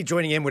 anybody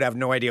joining in would have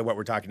no idea what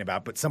we're talking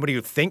about. But somebody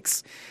who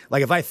thinks,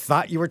 like, if I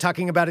thought you were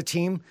talking about a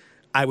team,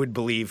 I would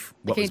believe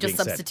what Can was you just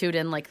being said. substitute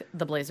in like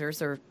the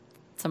Blazers or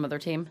some other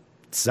team?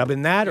 Sub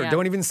in that, or Yeah.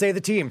 don't even say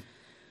the team.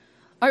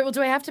 All right. Well,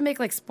 do I have to make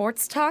like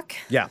sports talk?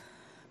 Yeah,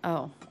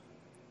 Oh,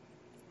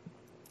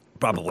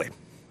 probably.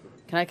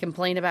 can I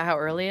complain about how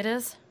early it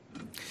is?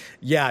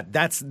 Yeah,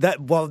 that's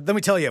that. Well, let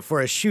me tell you,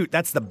 for a shoot,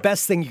 that's the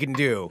best thing you can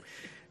do,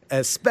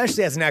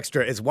 especially as an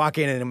extra, is walk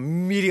in and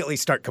immediately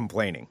start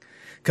complaining.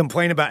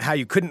 Complain about how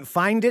you couldn't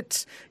find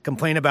it.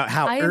 Complain about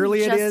how I am early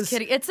just it is.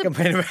 kidding. It's a,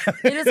 Complain about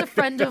it is a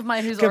friend of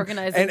mine who's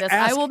organizing and this.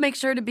 ask- I will make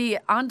sure to be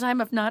on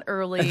time, if not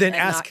early. and then and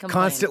ask not complain.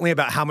 constantly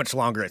about how much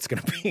longer it's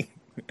going to be.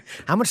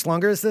 How much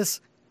longer is this?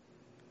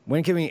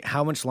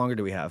 How much longer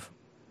do we have?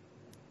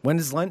 When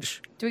is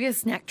lunch? Do we get a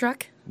snack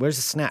truck? Where's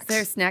the snacks?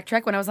 There's a snack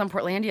truck. When I was on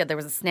Portlandia, there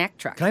was a snack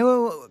truck.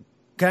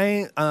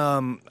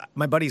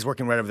 My buddy's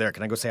working right over there.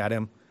 Can I go say hi to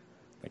him?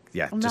 Like,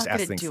 yeah, I'm just not ask going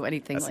to things. do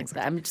anything ask like things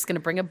that. I'm just going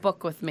to bring a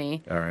book with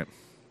me, All right.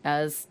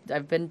 as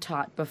I've been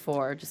taught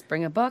before. Just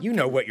bring a book. You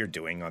know what you're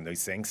doing on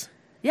these things.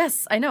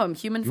 Yes, I know. I'm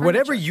human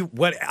furniture.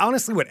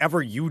 Honestly,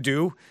 whatever you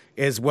do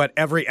is what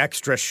every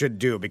extra should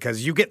do,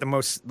 because you get the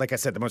most, like I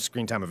said, the most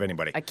screen time of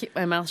anybody. I keep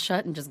my mouth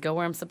shut and just go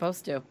where I'm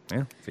supposed to.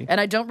 Yeah, see?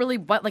 And I don't really,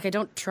 I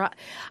don't try.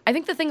 I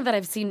think the thing that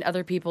I've seen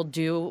other people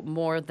do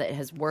more that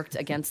has worked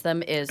against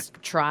them is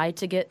try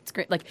to get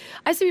screen. Like,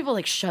 I see people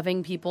like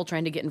shoving people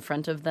trying to get in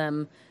front of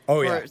them Oh,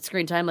 for yeah.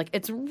 screen time. Like,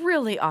 it's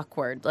really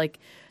awkward. Like,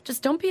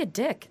 just don't be a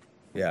dick.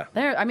 Yeah.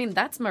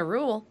 That's my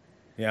rule.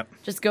 Yep.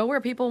 Just go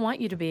where people want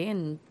you to be,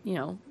 and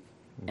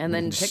and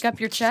then pick up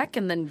your check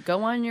and then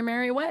go on your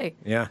merry way.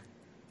 Yeah.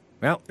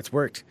 Well, it's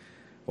worked.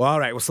 Well, all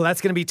right. Well, so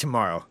that's going to be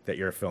tomorrow that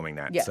you're filming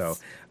that. Yes. So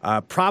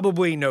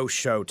probably no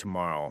show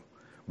tomorrow.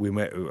 I'm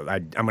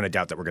going to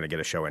doubt that we're going to get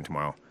a show in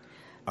tomorrow.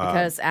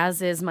 Because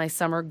as is my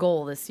summer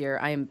goal this year,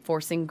 I am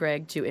forcing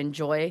Greg to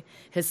enjoy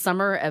his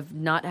summer of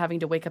not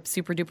having to wake up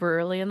super duper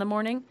early in the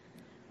morning.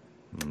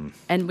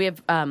 And we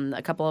have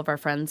a couple of our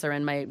friends are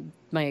in my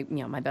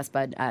best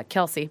bud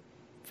Kelsey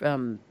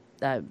from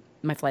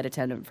my flight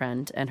attendant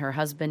friend, and her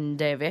husband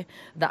Davey,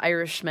 the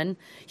Irishman.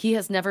 He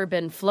has never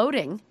been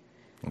floating.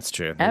 That's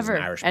true. There's Ever.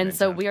 an Irishman And in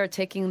so town. we are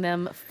taking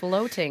them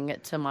floating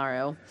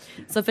tomorrow.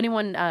 So if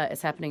anyone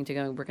is happening to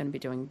go, we're going to be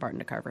doing Barton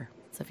to Carver.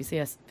 So if you see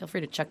us, feel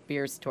free to chuck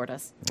beers toward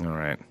us. All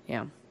right.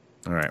 Yeah.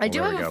 All right. I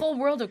do well, there have we a go. full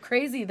world of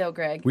crazy, though,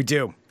 Greg. We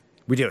do.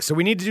 So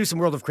we need to do some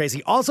World of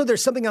Crazy. Also,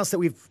 there's something else that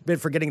we've been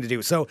forgetting to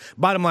do. So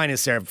bottom line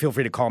is, Sarah, feel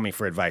free to call me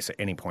for advice at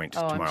any point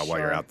I'm tomorrow while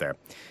you're sure. out there.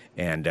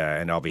 And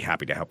I'll be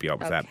happy to help you out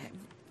with that.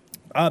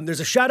 Okay. There's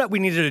a shout out we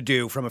needed to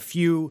do from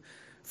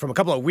a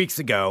couple of weeks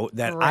ago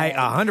that Right.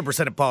 I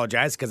 100%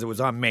 apologize because it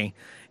was on me.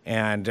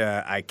 And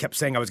I kept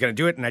saying I was going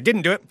to do it, and I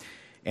didn't do it.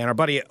 And our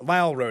buddy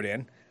Lyle wrote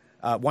in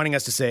wanting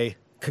us to say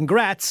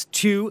congrats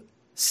to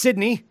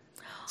Sydney.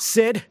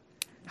 Sid.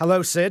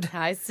 Hello, Sid.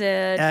 Hi,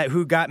 Sid.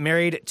 Who got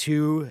married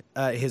to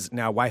his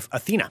now wife,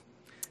 Athena.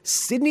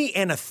 Sydney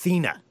and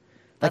Athena.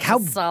 Like, That's how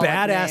a solid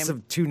badass name.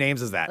 of two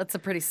names is that? That's a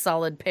pretty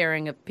solid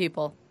pairing of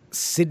people.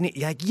 Sydney,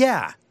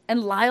 yeah.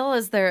 And Lyle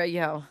is there,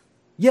 Yeah.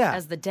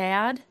 as the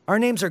dad. Our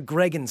names are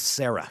Greg and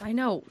Sarah. I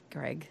know,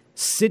 Greg.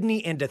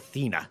 Sydney and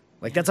Athena.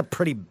 Like, that's a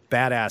pretty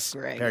badass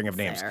Greg pairing and of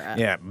names. Sarah.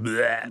 Yeah.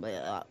 Bleh.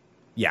 Blech.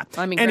 Yeah.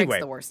 I mean, anyway,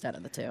 Greg's the worst out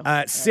of the two.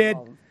 Sid,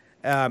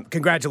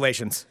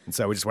 congratulations. And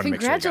so we just want to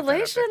make sure you got that out there.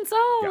 Congratulations,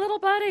 oh, Yeah. little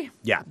buddy.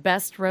 Yeah.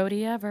 Best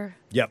roadie ever.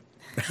 Yep.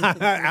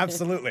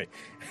 Absolutely.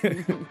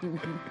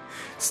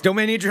 Still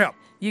may need your help.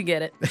 You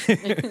get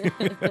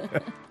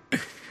it.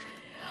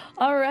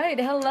 All right.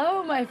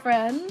 Hello, my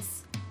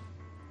friends.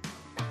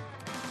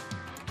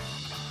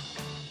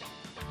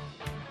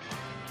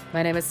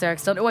 My name is Sarah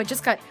Stone.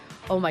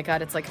 Oh my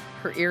God, it's like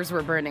her ears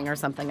were burning or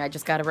something. I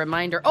just got a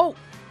reminder. Oh,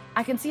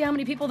 I can see how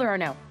many people there are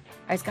now.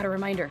 I just got a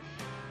reminder.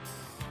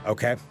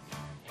 Okay.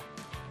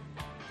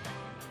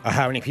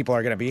 How many people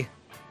are going to be?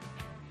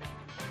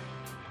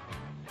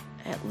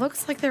 It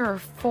looks like there are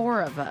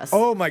 4 of us.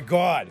 Oh my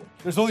God.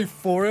 There's only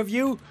 4 of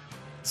you?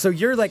 So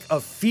you're like a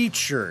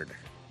featured.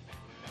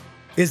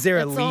 Is there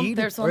a It's all- lead?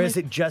 there's Or only is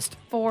it just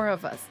 4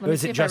 of us. Let or me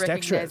is see it if just I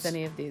recognize extras?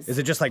 any of these. Is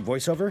it just like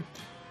voiceover?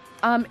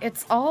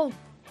 It's all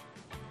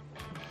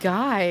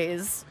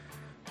guys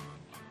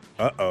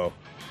Uh-oh.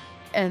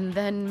 and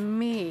then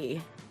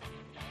me.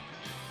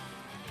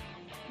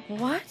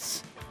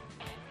 What?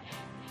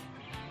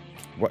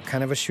 What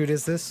kind of a shoot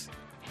is this?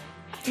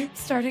 I'm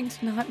starting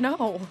to not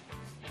know.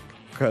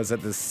 Because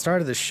at the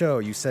start of the show,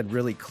 you said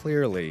really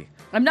clearly.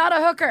 I'm not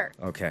a hooker.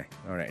 Okay.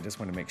 All right. I just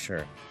want to make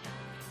sure.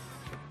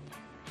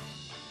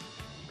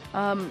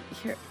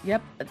 Here,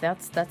 yep,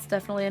 that's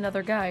definitely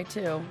another guy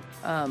too.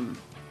 Well,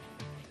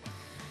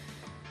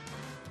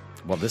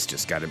 this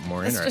just got it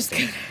more It's just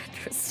interesting. kind of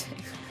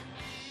interesting.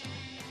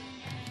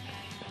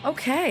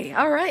 Okay,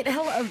 all right.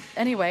 Hello.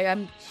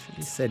 Anyway,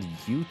 He said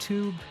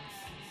YouTube?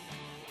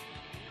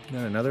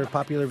 Not another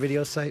popular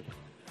video site?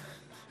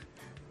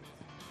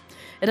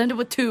 It ended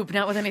with tube,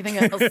 not with anything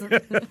else.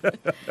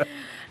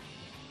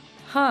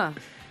 Huh.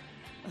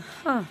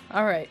 All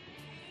right.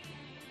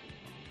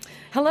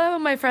 Hello,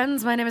 my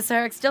friends. My name is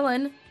Sarah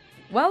Dillon.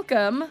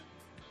 Welcome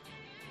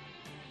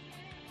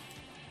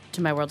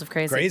to my world of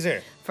crazy. Crazy.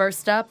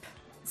 First up,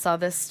 saw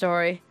this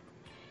story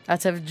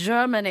out of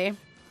Germany,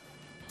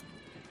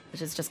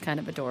 which is just kind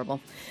of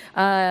adorable.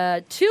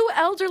 2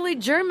 elderly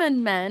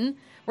German men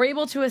were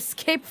able to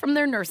escape from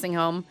their nursing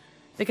home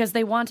because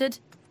they wanted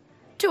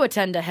to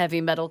attend a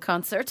heavy metal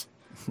concert.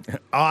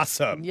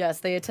 Awesome. Yes,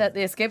 they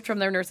escaped from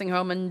their nursing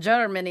home in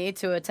Germany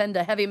to attend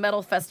a heavy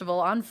metal festival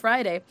on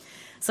Friday.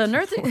 So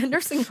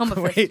nursing home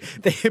officials...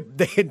 Wait,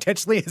 they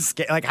intentionally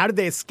escaped? Like, how did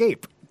they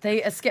escape?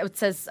 They escaped. It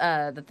says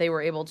that they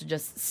were able to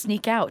just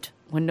sneak out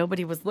when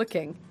nobody was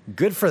looking.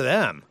 Good for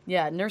them.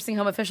 Yeah, nursing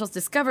home officials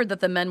discovered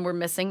that the men were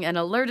missing and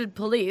alerted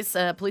police.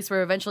 Police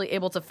were eventually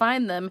able to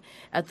find them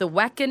at the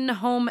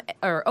Wacken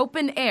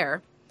Open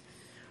Air.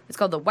 It's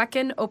called the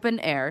Wacken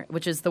Open Air,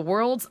 which is the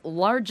world's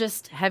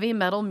largest heavy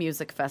metal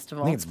music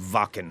festival. I think it's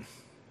Wacken.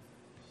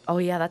 Oh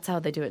yeah, that's how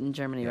they do it in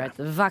Germany, right?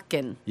 The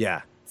Wacken.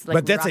 Yeah. Like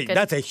but that's rocket.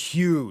 that's a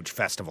huge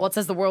festival. Well, it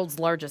says the world's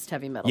largest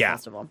heavy metal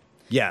festival.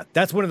 Yeah,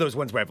 that's one of those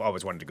ones where I've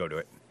always wanted to go to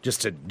it,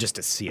 just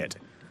to see it.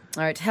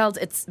 All right,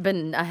 it's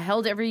been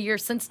held every year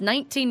since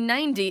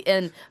 1990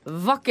 in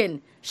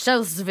Wacken,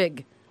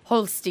 Schleswig,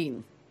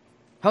 Holstein.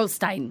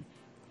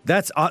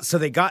 That's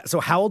so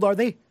how old are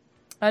they?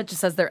 It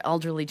just says they're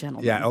elderly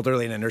gentlemen. Yeah,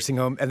 elderly in a nursing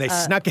home, and they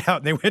snuck out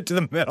and they went to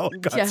the metal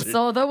concert. Yes,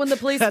 although when the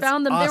police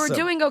found them, they were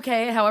doing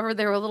okay. However,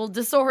 they were a little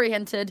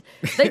disoriented.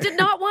 They did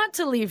not want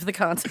to leave the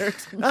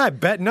concert. I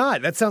bet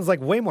not. That sounds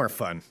like way more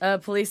fun. A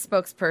police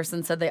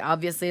spokesperson said they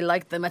obviously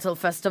liked the metal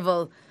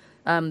festival.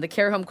 The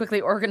care home quickly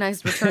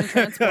organized return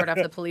transport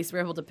after the police were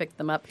able to pick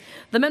them up.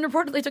 The men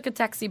reportedly took a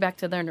taxi back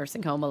to their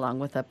nursing home along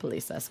with a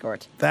police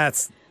escort.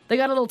 They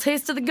got a little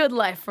taste of the good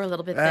life for a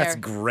little bit there. That's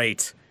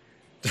great.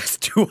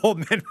 Just 2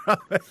 old men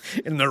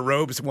in their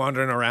robes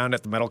wandering around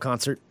at the metal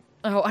concert.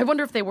 Oh, I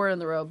wonder if they were in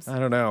the robes. I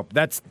don't know.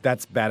 That's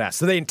badass.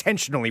 So they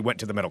intentionally went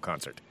to the metal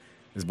concert,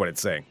 is what it's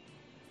saying.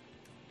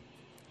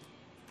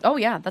 Oh,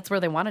 yeah. That's where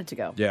they wanted to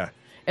go. Yeah.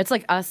 It's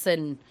like us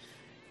in,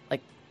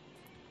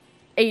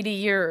 80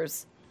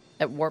 years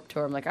at Warped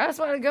Tour. I'm like, I just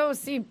want to go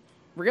see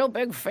Real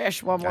Big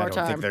Fish one more time. I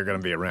don't think they're going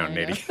to be around,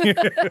 Yeah.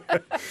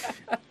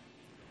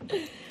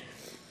 Nady.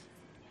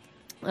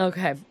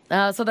 Okay.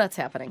 So that's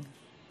happening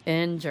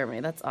in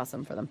Germany. That's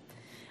awesome for them.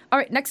 All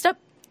right. Next up,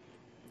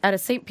 out of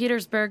St.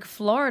 Petersburg,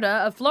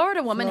 Florida, a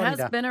Florida woman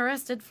has been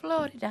arrested.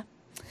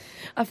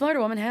 A Florida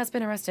woman has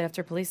been arrested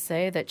after police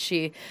say that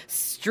she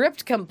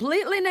stripped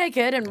completely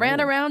naked and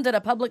ran around at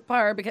a public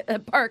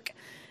park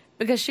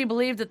because she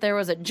believed that there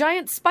was a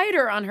giant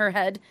spider on her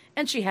head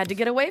and she had to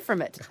get away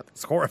from it.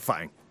 It's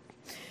horrifying.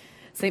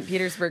 St.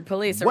 Petersburg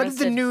police arrested... What does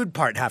the nude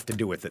part have to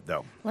do with it,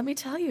 though? Let me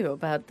tell you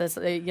about this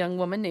young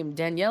woman named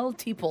Danielle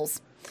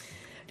Teeples.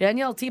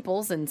 Danielle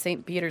Teeples in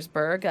St.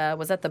 Petersburg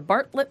was at the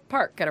Bartlett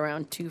Park at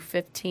around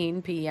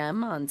 2:15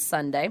 p.m. on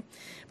Sunday.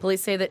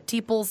 Police say that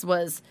Teeples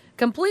was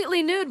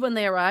completely nude when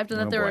they arrived and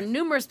that there were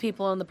numerous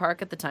people in the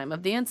park at the time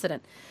of the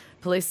incident.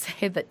 Police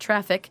say that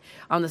traffic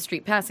on the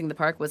street passing the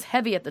park was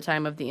heavy at the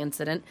time of the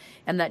incident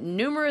and that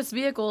numerous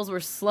vehicles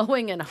were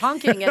slowing and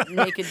honking at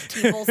naked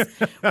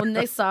Teeples when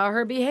they saw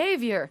her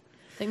behavior.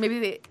 I think maybe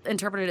they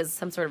interpreted it as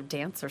some sort of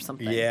dance or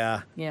something.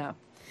 Yeah. Yeah.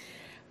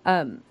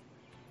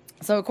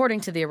 So according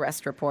to the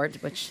arrest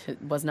report, which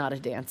was not a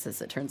dance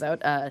as it turns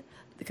out,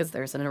 because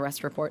there's an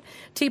arrest report,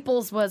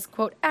 Teeples was,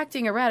 quote,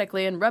 acting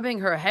erratically and rubbing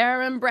her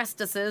hair and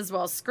breastises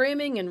while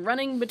screaming and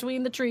running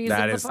between the trees of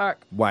the park.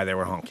 That is why they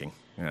were honking.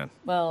 Yeah.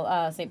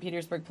 Well, St.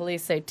 Petersburg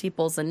police say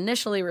Teeples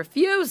initially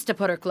refused to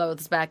put her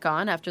clothes back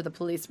on after the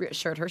police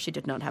reassured her she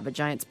did not have a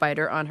giant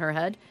spider on her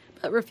head,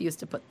 but refused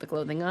to put the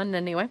clothing on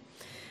anyway.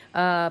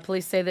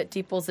 Police say that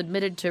Teeples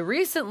admitted to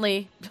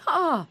recently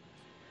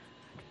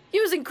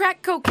using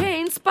crack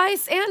cocaine,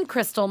 spice, and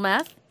crystal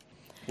meth.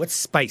 What's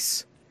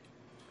spice?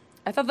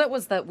 I thought that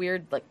was that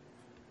weird,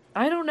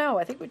 I don't know.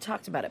 I think we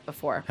talked about it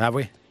before. Have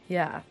we?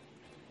 Yeah.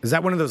 Is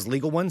that one of those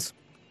legal ones?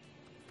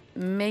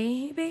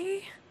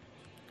 Maybe.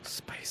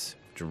 Spice.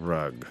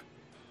 Drug.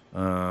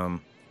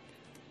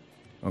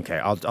 Okay,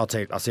 I'll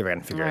see if I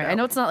can figure it out. I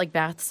know it's not like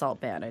bath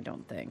salt ban, I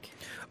don't think.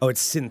 Oh,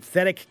 it's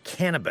synthetic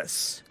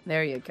cannabis.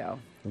 There you go.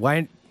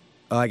 Why?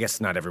 I guess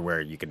not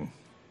everywhere you can.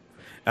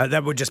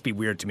 That would just be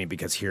weird to me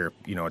because here,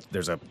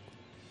 there's a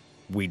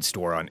weed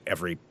store on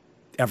every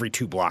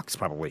 2 blocks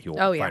probably you'll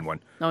find one.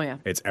 Oh, yeah.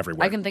 It's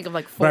everywhere. I can think of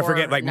 4. But I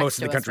forget, most of the next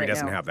to us country right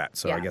doesn't now. have that.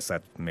 So I guess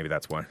maybe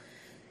that's why.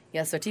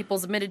 Yeah, so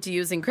Teeples admitted to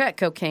using crack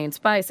cocaine,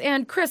 spice,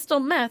 and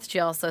crystal meth. She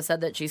also said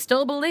that she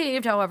still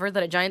believed, however,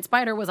 that a giant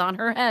spider was on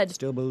her head.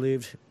 Still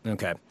believed?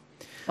 Okay.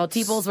 Well,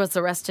 Teeples was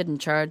arrested and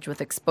charged with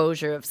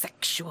exposure of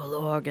sexual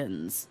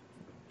organs.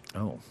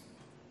 Oh.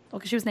 Well,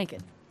 because she was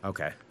naked.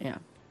 Okay. Yeah.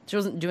 She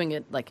wasn't doing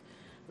it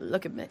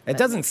look at me. It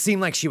doesn't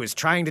seem like she was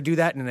trying to do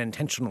that in an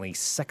intentionally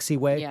sexy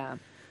way. Yeah.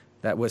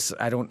 That was,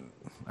 I don't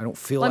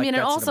feel Well, like and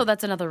that's also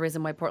that's another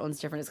reason why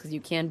Portland's different is because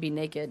you can be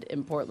naked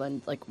in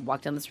Portland,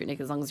 walk down the street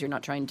naked as long as you're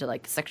not trying to,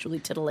 sexually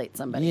titillate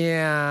somebody.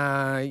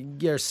 Yeah,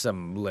 there's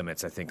some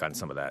limits, I think, on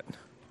some of that.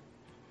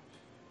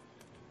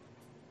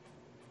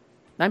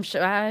 I'm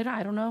sure, I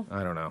don't know.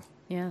 I don't know.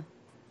 Yeah.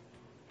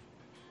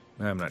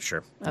 I'm not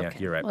sure. Yeah, Okay.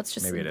 you're right. Let's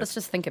just Maybe it let's is.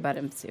 just think about it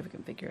and see if we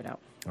can figure it out.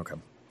 Okay.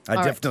 I All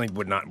right. definitely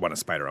would not want a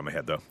spider on my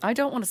head, though. I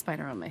don't want a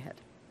spider on my head.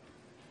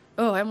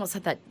 Oh, I almost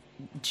had that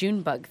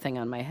June bug thing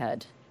on my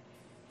head.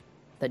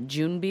 That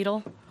June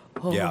beetle.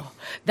 Oh, Yeah.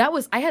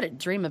 I had a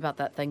dream about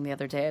that thing the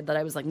other day, that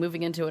I was like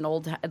moving into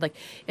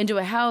into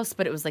a house,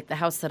 but it was like the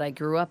house that I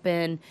grew up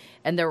in,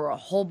 and there were a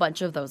whole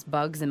bunch of those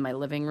bugs in my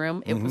living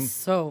room. It was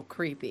so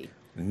creepy.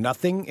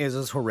 Nothing is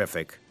as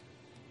horrific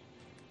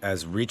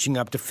as reaching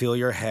up to feel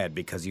your head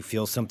because you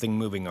feel something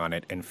moving on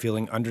it and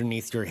feeling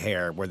underneath your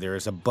hair where there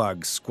is a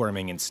bug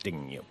squirming and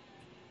stinging you.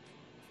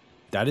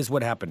 That is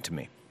what happened to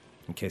me,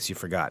 in case you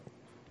forgot.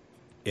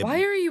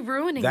 Why are you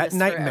ruining That this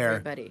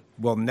nightmare for everybody?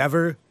 will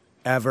never,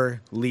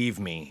 ever leave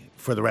me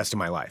for the rest of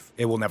my life.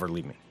 It will never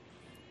leave me.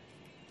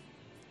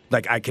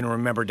 Like, I can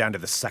remember down to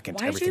the second Why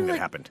do everything you that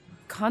happened.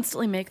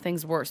 constantly make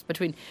things worse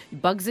between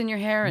bugs in your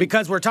hair and,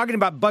 Because we're talking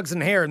about bugs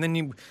in hair, and then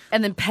you...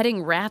 and then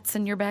petting rats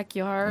in your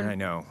backyard? I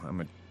know,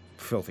 I'm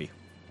filthy.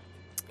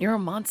 You're a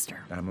monster.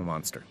 I'm a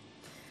monster.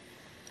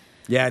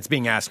 Yeah, it's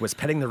being asked, was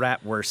petting the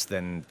rat worse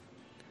than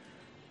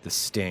the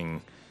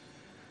sting?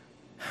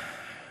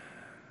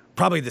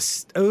 Probably the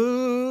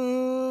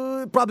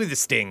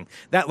sting.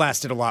 That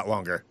lasted a lot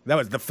longer. That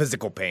was the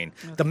physical pain.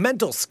 Okay. The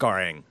mental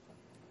scarring,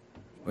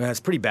 well, it's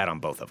pretty bad on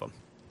both of them.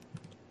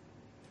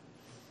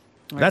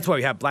 Right. That's why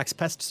we have Black's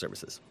Pest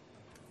Services.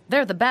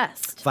 They're the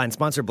best. Fine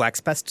sponsor,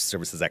 Black's Pest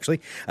Services, actually.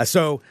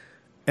 So,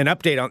 an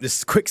update on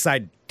this, quick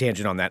side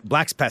tangent on that.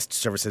 Black's Pest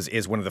Services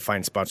is one of the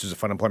fine sponsors of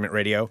Fun Employment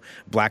Radio,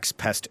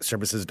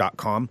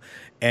 blackspestservices.com.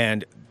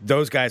 And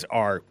those guys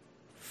are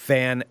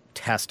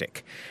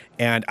fantastic.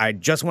 And I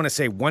just want to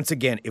say once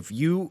again, if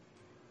you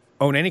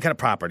own any kind of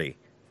property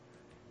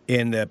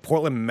in the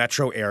Portland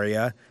metro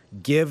area,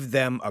 give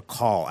them a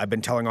call. I've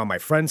been telling all my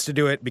friends to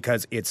do it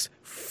because it's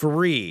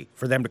free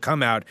for them to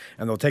come out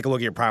and they'll take a look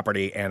at your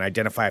property and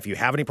identify if you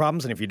have any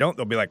problems. And if you don't,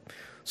 they'll be like,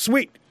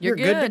 sweet, you're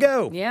good to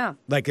go. Yeah.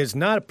 Like, it's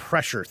not a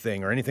pressure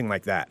thing or anything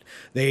like that.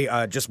 They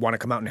just want to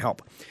come out and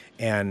help.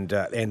 And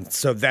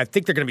so I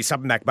think they're going to be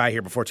stopping back by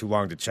here before too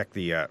long to check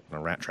the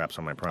rat traps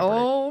on my property.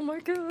 Oh, my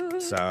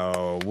God.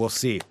 So we'll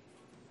see.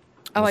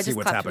 Oh, We'll I see just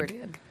what's clapped happened.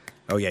 pretty good.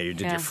 Oh, yeah, you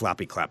did your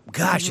floppy clap.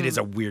 Gosh, it is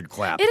a weird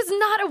clap. It is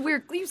not a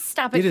weird... You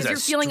stop it It is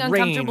because you're a feeling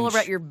uncomfortable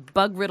strange- about your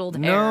bug-riddled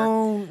hair.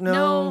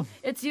 No.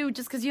 It's you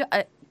just because you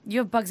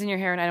have bugs in your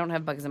hair and I don't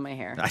have bugs in my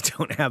hair. I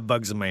don't have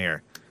bugs in my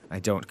hair. I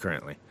don't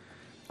currently.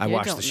 I You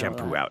washed don't the know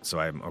shampoo that. out, so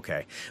I'm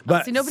okay.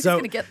 But see, nobody's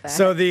gonna get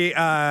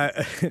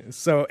that.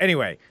 So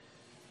anyway,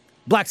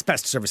 Black's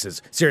Pest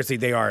Services. Seriously,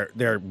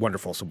 they're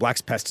wonderful. So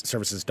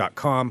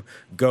blackspestservices.com.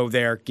 Go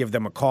there, give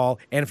them a call,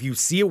 and if you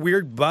see a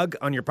weird bug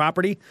on your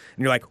property and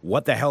you're like,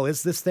 "What the hell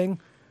is this thing?"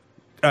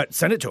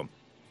 Send it to them.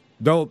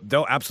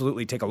 They'll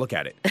absolutely take a look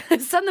at it.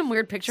 Send them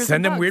weird pictures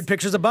Send of them bugs. weird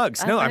pictures of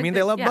bugs. No, I mean,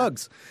 they love yeah.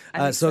 bugs.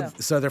 I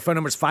think So their phone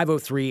number is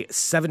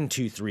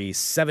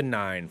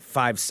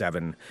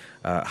 503-723-7957.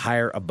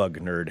 Hire a bug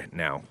nerd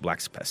now.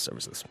 Black's Pest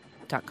Services.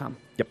 .com.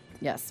 Yep.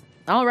 Yes.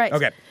 All right.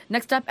 Okay.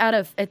 Next up,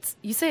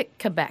 you say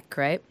Quebec,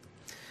 right?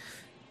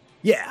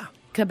 Yeah.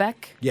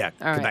 Quebec? Yeah,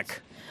 All right.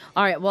 Quebec.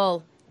 All right.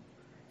 Well,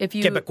 if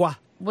you Quebecois.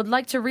 would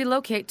like to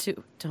relocate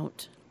to...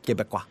 Don't.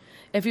 Quebecois.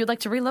 If you'd like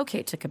to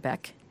relocate to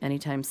Quebec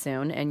anytime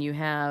soon and you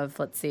have,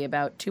 let's see,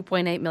 about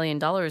 $2.8 million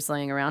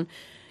laying around,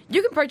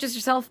 you can purchase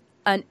yourself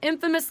an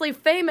infamously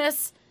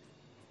famous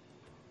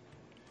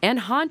and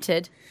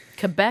haunted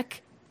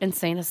Quebec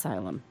Insane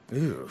Asylum.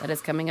 Ooh. That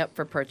is coming up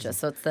for purchase.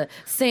 So it's the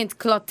Sainte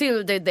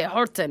Clotilde de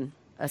Horton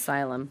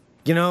Asylum.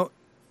 You know,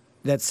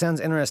 that sounds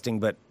interesting,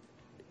 but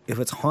if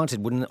it's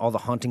haunted, wouldn't all the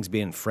hauntings be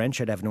in French?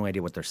 I'd have no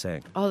idea what they're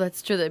saying. Oh,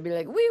 that's true. They'd be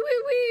like, wee,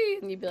 wee, wee.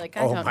 And you'd be like,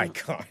 I Oh don't my know.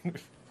 God.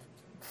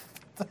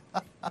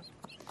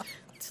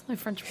 It's the only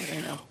French word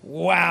I know.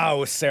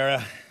 Wow,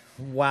 Sarah.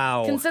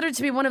 Wow. Considered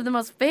to be one of the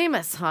most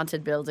famous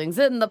haunted buildings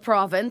in the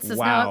province, is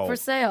now Wow. up for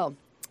sale.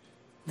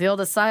 The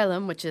old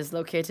asylum, which is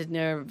located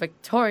near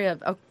Victoria.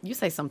 Oh, you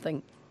say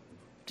something.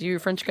 Do your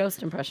French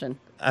ghost impression.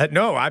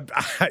 No, I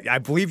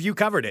believe you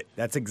covered it.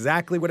 That's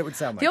exactly what it would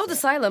sound like. The old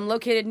asylum,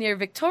 located near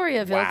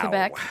Victoriaville, Wow.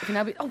 Quebec, can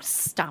now be. Oh,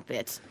 stop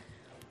it.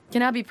 Can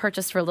now be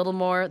purchased for a little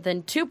more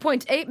than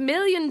 $2.8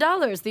 million.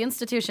 The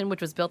institution, which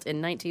was built in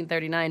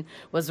 1939,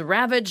 was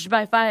ravaged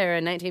by fire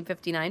in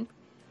 1959.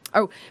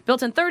 Oh,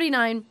 built in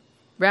 39,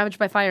 ravaged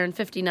by fire in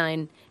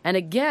 59, and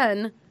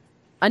again,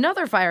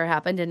 another fire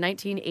happened in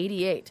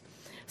 1988.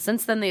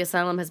 Since then, the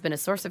asylum has been a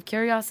source of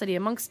curiosity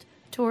amongst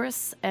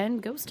tourists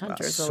and ghost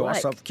hunters alike.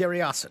 Source of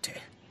curiosity.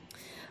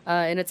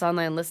 In its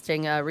online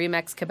listing,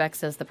 Remax Quebec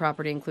says the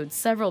property includes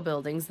several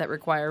buildings that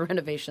require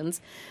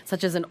renovations,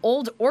 such as an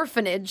old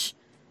orphanage,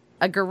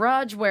 a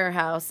garage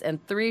warehouse,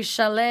 and 3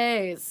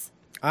 chalets.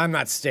 I'm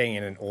not staying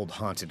in an old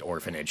haunted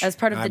orphanage. As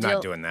part of the I'm deal,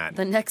 not doing that.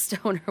 the next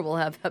owner will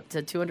have up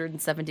to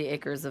 270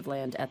 acres of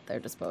land at their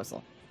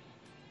disposal.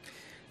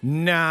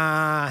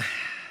 Nah.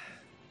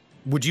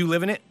 Would you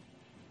live in it?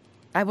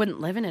 I wouldn't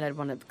live in it. I'd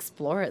want to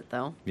explore it,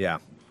 though. Yeah.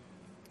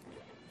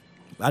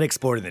 I'd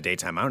explore it in the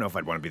daytime. I don't know if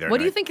I'd want to be there. What at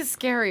do you night. think is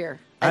scarier?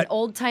 An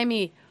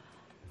old-timey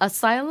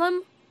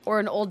asylum or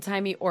an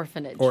old-timey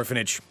orphanage?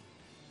 Orphanage.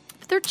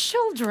 They're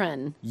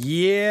children.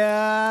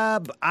 Yeah,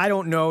 but I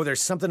don't know. There's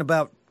something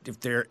about if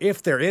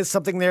there is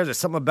something there. There's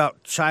something about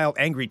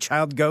angry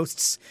child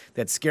ghosts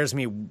that scares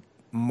me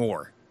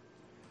more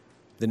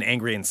than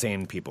angry,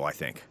 insane people, I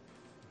think.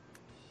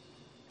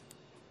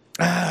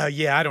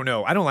 Yeah, I don't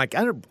know.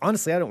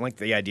 Honestly, I don't like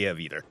the idea of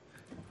either.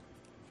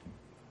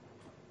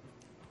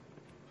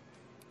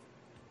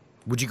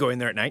 Would you go in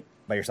there at night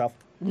by yourself?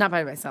 Not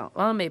by myself.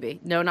 Well, maybe.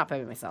 No, not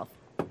by myself.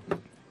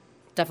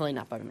 Definitely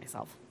not by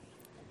myself.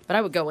 But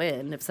I would go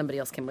in if somebody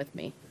else came with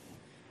me.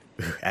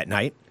 At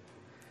night?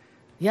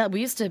 Yeah, we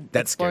used to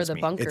explore the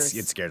me. bunkers.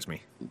 It scares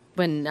me.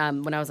 When I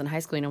was in high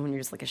school, you know, when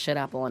you're just like a shit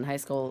apple in high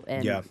school,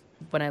 and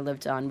when I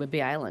lived on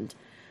Whidbey Island,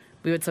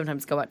 we would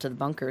sometimes go out to the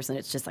bunkers, and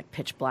it's just like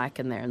pitch black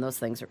in there, and those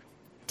things are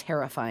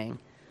terrifying.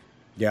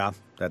 Yeah,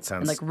 that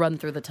sounds... And like run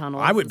through the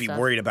tunnels. I would be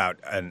worried about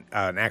an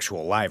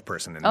actual live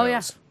person in those. Oh,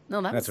 yeah.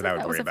 No, that's what I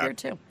would worry about. Fear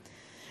too.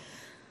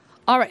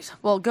 All right.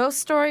 Well, ghost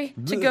story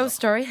to ghost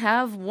story.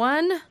 Have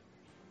one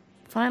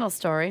final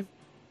story.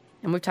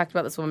 And we've talked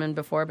about this woman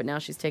before, but now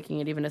she's taking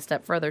it even a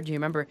step further. Do you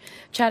remember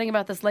chatting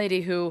about this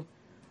lady who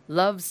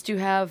loves to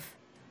have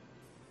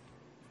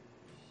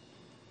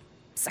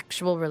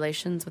sexual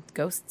relations with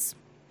ghosts?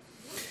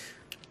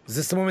 Is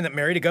this the woman that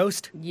married a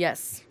ghost?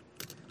 Yes.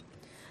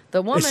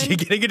 The woman... Is she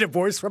getting a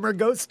divorce from her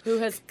ghost? ...who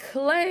has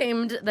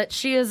claimed that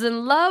she is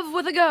in love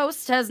with a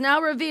ghost has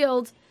now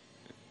revealed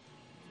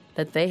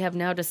that they have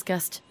now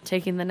discussed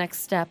taking the next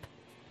step.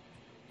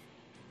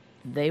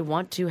 They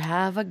want to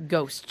have a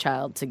ghost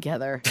child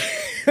together.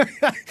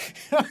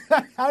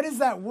 How does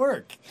that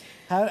work?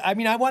 I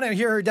want to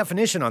hear her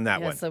definition on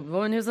that one. Yes, a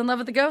woman who's in love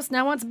with the ghost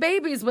now wants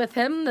babies with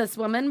him. This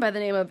woman by the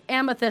name of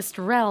Amethyst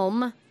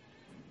Realm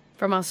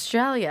from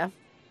Australia.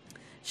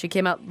 She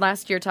came out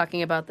last year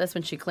talking about this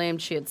when she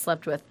claimed she had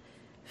slept with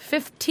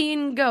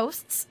 15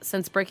 ghosts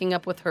since breaking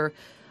up with her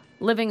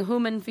living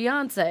human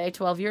fiancé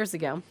 12 years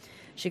ago.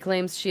 She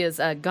claims she has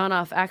gone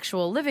off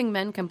actual living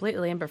men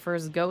completely and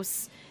prefers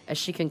ghosts as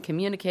she can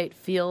communicate,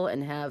 feel,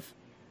 and have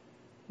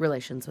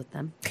relations with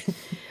them.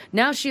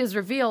 Now she has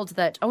revealed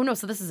that,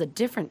 so this is a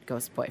different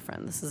ghost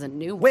boyfriend. This is a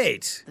new one.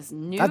 Wait. This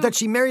new... I thought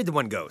she married the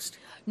one ghost.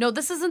 No,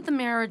 this isn't the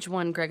marriage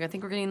one, Greg. I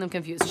think we're getting them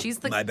confused. She's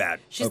the... My bad.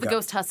 She's the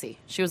ghost hussy.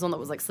 She was the one that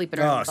was like sleeping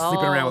around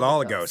with all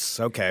the ghosts.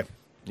 Okay.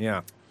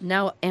 Yeah.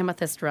 Now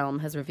Amethyst Realm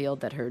has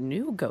revealed that her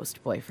new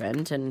ghost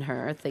boyfriend and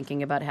her are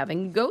thinking about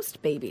having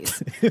ghost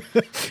babies.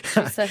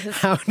 She says,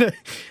 how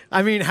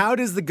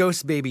does the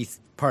ghost baby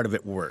part of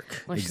it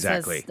work? Well,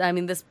 exactly. She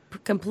says, this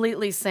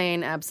completely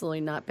sane,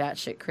 absolutely not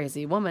batshit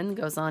crazy woman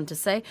goes on to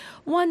say,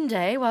 one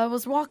day while I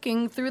was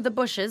walking through the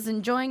bushes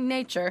enjoying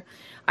nature,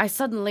 I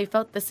suddenly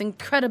felt this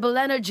incredible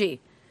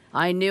energy.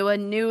 I knew a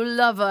new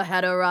lover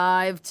had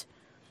arrived.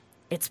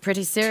 It's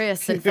pretty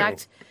serious. In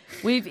fact,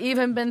 we've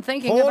even been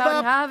thinking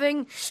about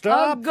having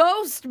a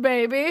ghost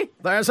baby.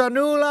 There's a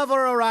new lover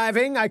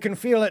arriving. I can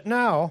feel it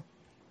now.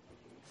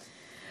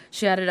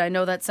 She added, I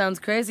know that sounds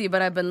crazy,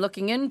 but I've been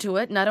looking into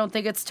it, and I don't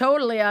think it's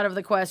totally out of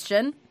the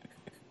question.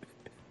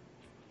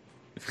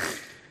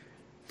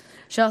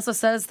 She also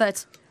says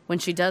that when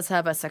she does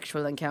have a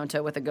sexual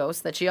encounter with a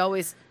ghost, that she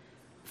always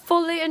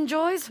fully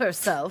enjoys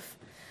herself.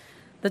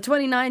 The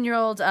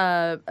 29-year-old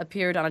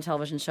appeared on a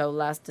television show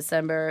last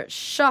December,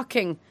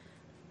 shocking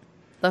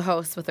the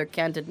host with her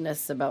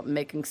candidness about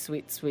making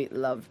sweet, sweet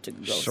love to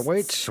ghosts.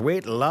 Sweet,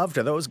 sweet love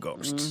to those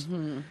ghosts.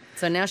 Mm-hmm.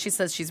 So now she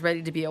says she's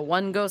ready to be a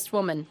one-ghost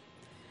woman,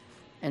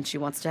 and she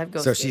wants to have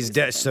ghosts.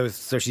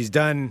 So she's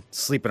done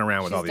sleeping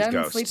around with all these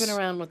ghosts. She's done sleeping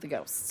around with the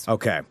ghosts.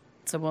 Okay.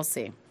 So we'll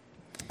see.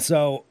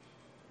 So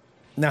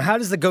now how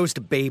does the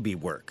ghost baby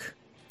work?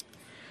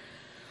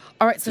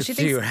 All right, so she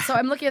thinks... So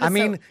I'm looking at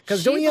this.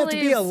 Because don't you have to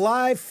be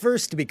alive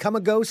first to become a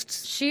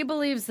ghost? She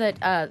believes that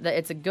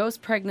it's a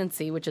ghost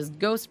pregnancy, which is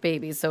ghost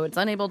baby, so it's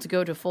unable to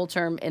go to full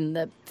term in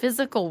the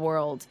physical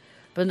world,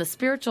 but in the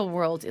spiritual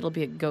world, it'll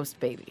be a ghost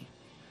baby.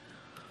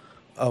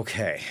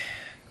 Okay.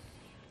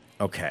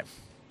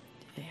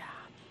 Yeah.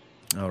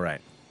 All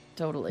right.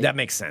 Totally. That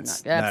makes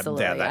sense.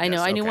 Absolutely. I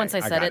know. I knew once I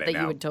said it that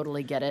you would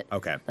totally get it.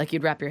 Okay. Like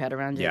you'd wrap your head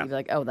around it. Yeah. You'd be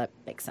like, oh, that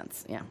makes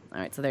sense. Yeah. All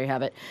right, so there you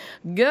have it.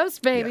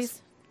 Ghost babies.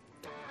 Yes.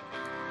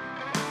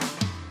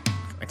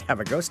 I'd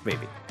have a ghost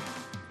baby.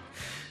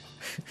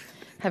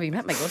 Have you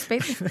met my ghost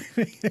baby?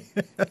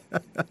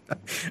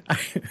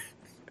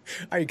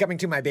 Are you coming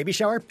to my baby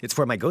shower? It's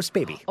for my ghost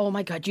baby. Oh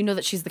my God, you know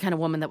that she's the kind of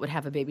woman that would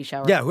have a baby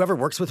shower. Yeah, whoever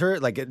works with her,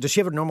 like, does she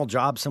have a normal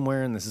job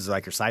somewhere and this is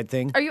like her side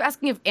thing? Are you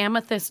asking if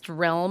Amethyst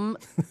Realm,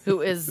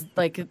 who is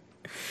like...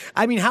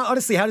 how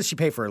does she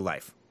pay for her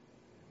life?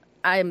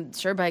 I'm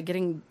sure by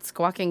getting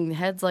squawking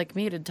heads like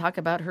me to talk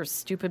about her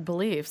stupid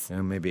beliefs.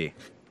 Yeah, maybe.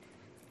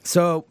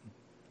 So...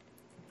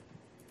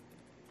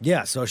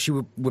 Yeah, so she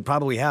would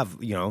probably have,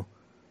 a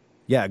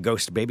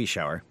ghost baby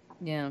shower.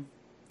 Yeah.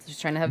 She's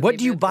trying to have What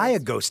do you buy a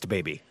ghost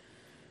baby?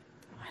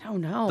 I don't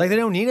know. Like, they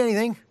don't need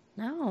anything?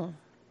 No.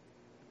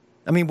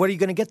 I mean, what are you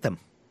going to get them?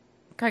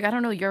 Greg, I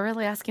don't know. You're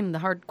really asking the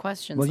hard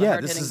questions. Well,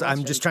 yeah,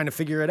 I'm just trying to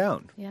figure it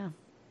out. Yeah.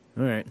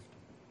 All right.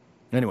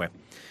 Anyway.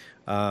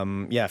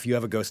 If you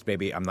have a ghost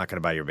baby, I'm not going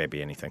to buy your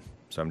baby anything.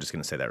 So I'm just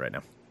going to say that right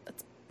now.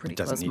 That's pretty It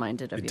doesn't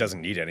close-minded of you. It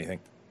doesn't need anything.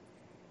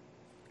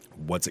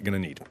 What's it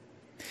going to need?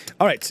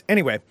 All right.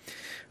 Anyway,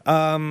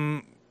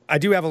 I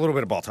do have a little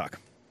bit of ball talk.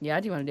 Yeah,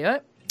 do you want to do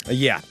it?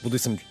 Yeah, we'll do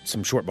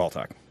some short ball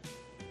talk.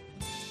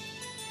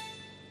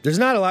 There's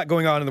not a lot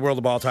going on in the world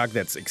of ball talk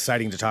that's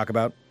exciting to talk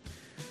about,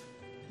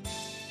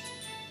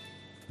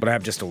 but I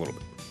have just a little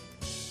bit.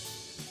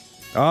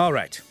 All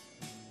right.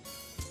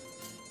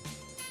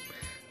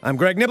 I'm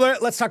Greg Nibbler.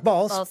 Let's talk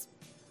balls. Balls.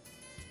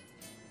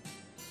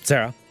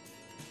 Sarah.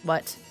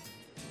 What?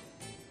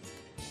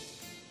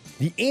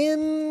 The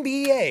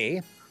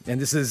NBA,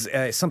 and this is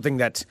something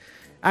that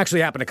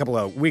actually happened a couple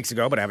of weeks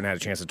ago, but I haven't had a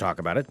chance to talk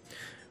about it,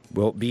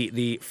 will be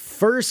the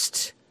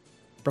first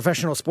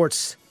professional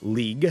sports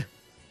league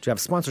to have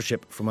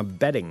sponsorship from a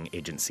betting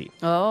agency.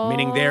 Oh.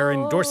 Meaning they're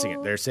endorsing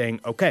it. They're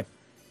saying, okay.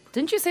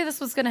 Didn't you say this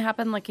was going to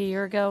happen like a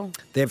year ago?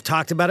 They've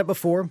talked about it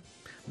before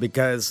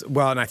because,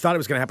 well, and I thought it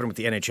was going to happen with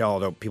the NHL,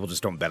 although people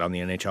just don't bet on the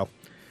NHL.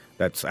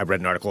 I read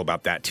an article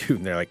about that too,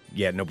 and they're like,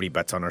 yeah, nobody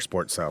bets on our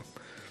sport, so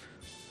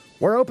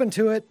we're open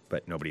to it,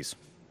 but nobody's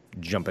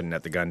jumping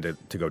at the gun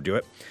to go do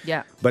it.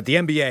 Yeah. But the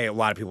NBA, a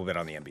lot of people bet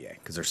on the NBA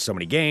because there's so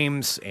many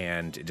games,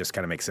 and it just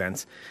kind of makes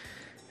sense.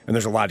 And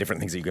there's a lot of different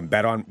things that you can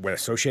bet on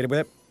associated with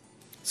it.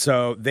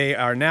 So they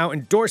are now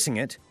endorsing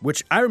it,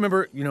 which I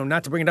remember,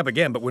 not to bring it up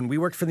again, but when we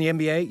worked for the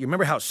NBA, you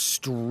remember how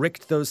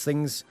strict those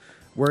things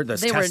were,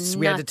 those tests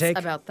we had to take?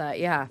 About that,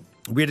 yeah.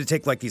 We had to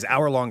take like these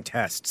hour-long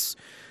tests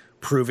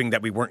proving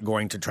that we weren't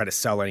going to try to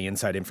sell any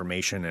inside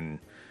information, and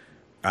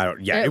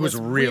it was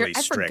really weird.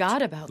 strict. I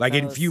forgot about like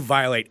those. if you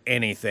violate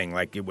anything,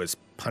 like it was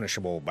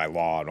punishable by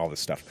law and all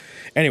this stuff.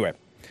 Anyway,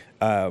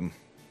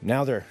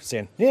 now they're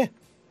saying, yeah.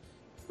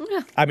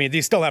 I mean,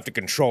 they still have to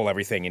control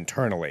everything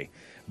internally,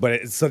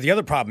 but so the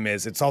other problem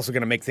is it's also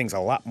going to make things a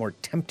lot more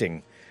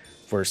tempting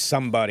for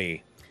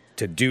somebody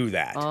to do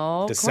that,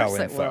 to sell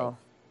info. It will.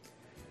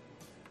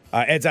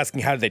 Ed's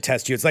asking, how did they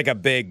test you? It's like a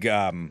big,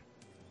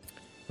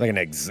 like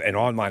an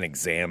online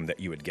exam that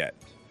you would get.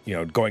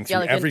 Going through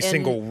like every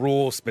single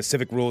rule,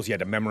 specific rules you had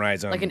to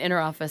memorize them. Like an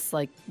inter-office,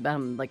 like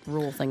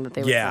rule thing that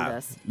they would send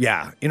us.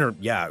 Yeah,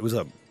 it was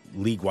a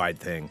league-wide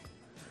thing.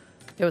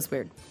 It was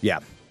weird. Yeah.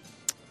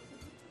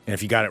 And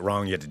if you got it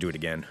wrong, you had to do it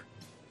again.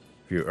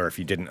 If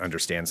you didn't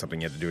understand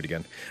something, you had to do it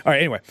again. All right,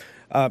 anyway.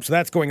 So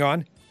that's going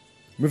on.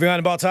 Moving on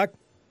to ball talk.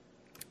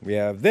 We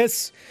have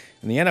this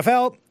in the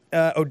NFL.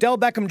 Odell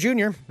Beckham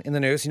Jr. in the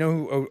news. You know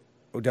who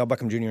Odell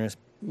Beckham Jr. is?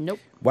 Nope.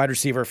 Wide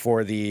receiver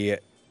for the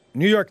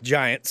New York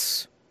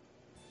Giants.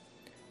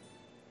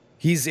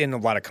 He's in a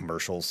lot of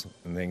commercials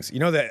and things. You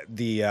know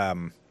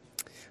the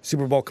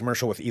Super Bowl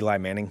commercial with Eli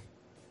Manning?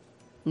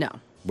 No.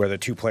 Where the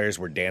two players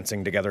were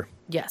dancing together?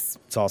 Yes.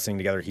 It's all singing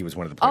together. He was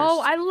one of the players.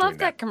 Oh, I love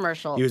that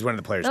commercial. He was one of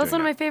the players. That was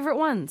doing one of my favorite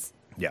ones.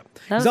 Yeah.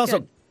 That He's was also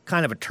good.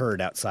 kind of a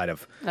turd outside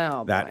of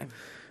that. Boy.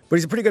 But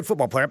he's a pretty good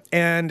football player.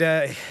 And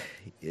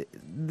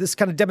this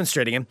kind of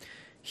demonstrating him.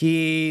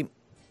 He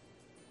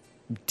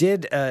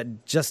did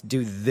just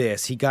do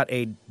this. He got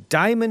a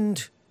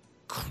diamond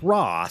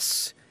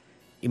cross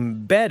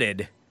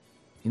embedded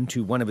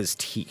into one of his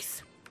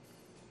teeth.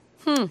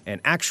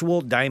 An actual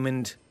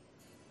diamond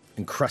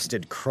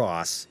encrusted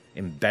cross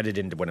embedded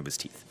into one of his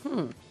teeth.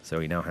 So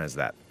he now has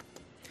that.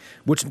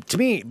 Which, to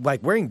me,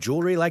 like wearing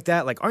jewelry like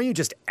that, like, aren't you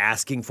just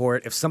asking for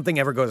it? If something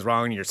ever goes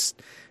wrong and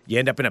you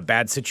end up in a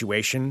bad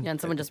situation. Yeah,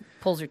 and someone just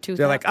pulls your tooth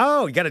They're out. like,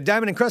 oh, you got a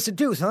diamond encrusted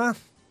tooth, huh?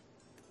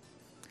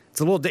 It's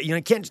a little,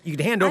 you can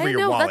hand over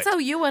your wallet. That's how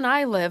you and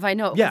I live. I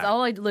know. Yeah.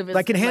 All I live is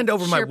I can hand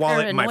over my sheer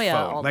wallet and my paranoia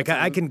all phone. the Like,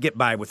 time. I can get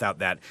by without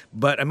that.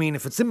 But, I mean,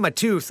 if it's in my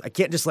tooth, I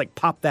can't just, like,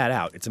 pop that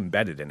out. It's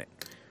embedded in it.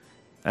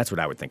 That's what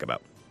I would think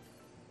about.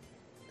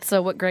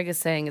 So what Greg is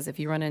saying is if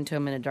you run into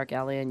him in a dark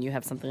alley and you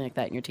have something like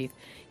that in your teeth,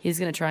 he's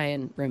going to try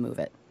and remove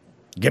it.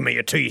 Give me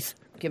your teeth.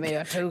 Give me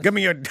your tooth. Give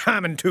me your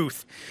diamond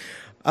tooth.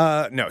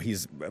 No,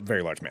 he's a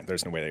very large man.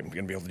 There's no way they're going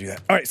to be able to do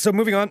that. All right, so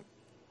moving on.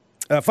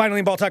 Finally,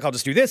 in ball talk, I'll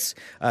just do this.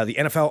 The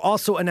NFL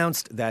also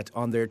announced that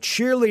on their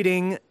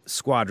cheerleading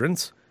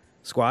squads,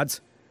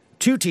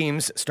 2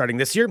 teams starting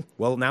this year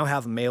will now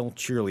have male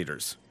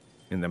cheerleaders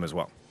in them as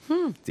well.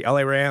 The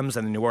LA Rams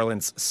and the New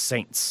Orleans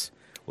Saints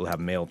will have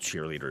male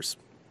cheerleaders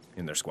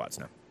in their squads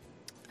now.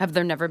 Have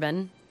there never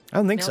been? I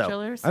don't think male so.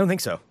 cheerleaders? I don't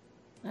think so.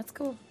 That's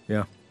cool.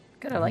 Yeah.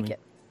 Good, I like it.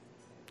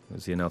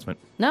 That's the announcement.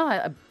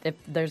 No, if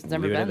there's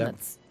never Leave it at been,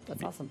 that.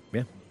 that's awesome.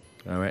 Yeah.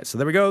 All right, so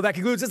there we go. That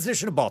concludes this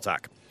edition of Ball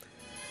Talk.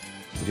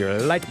 With your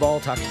light ball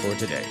talk for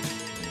today.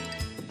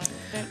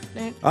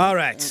 All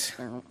right.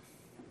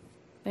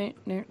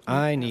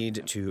 I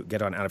need to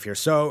get on out of here.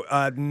 So,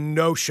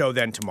 no show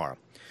then tomorrow.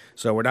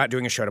 So, we're not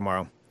doing a show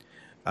tomorrow.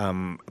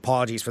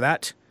 Apologies for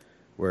that.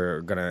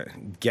 We're going to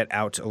get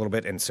out a little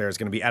bit, and Sarah's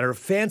going to be at her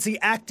fancy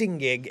acting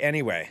gig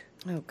anyway.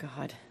 Oh,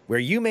 God. Where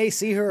you may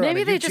see her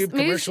Maybe on a they YouTube just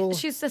maybe commercial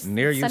she's just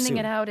near you sending soon.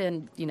 it out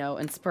in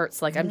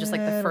spurts. Like I'm just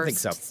like I the don't think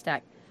first so.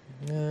 stack.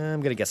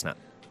 I'm going to guess not.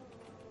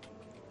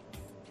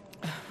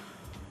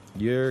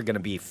 You're going to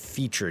be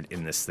featured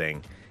in this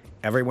thing.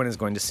 Everyone is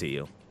going to see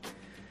you.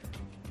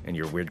 And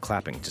your weird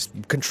clapping. Just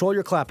control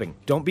your clapping.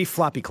 Don't be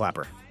floppy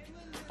clapper.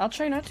 I'll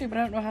try not to, but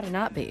I don't know how to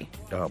not be.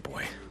 Oh,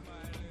 boy.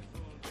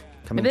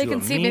 Coming They to can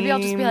a see. Maybe I'll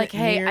just be like,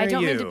 hey, near I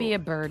don't mean to you. be a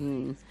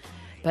burden,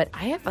 but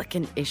I have like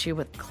an issue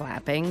with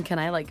clapping. Can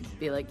I like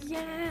be like,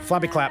 yeah?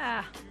 Floppy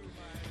clap.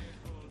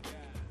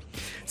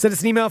 Send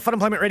us an email,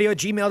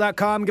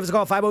 funemploymentradio@gmail.com. Give us a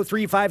call,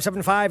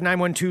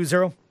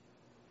 503-575-9120.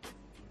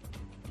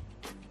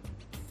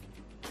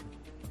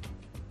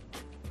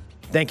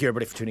 Thank you,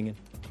 everybody, for tuning in.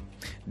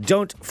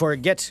 Don't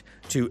forget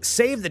to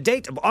save the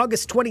date of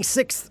August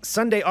 26th,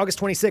 Sunday, August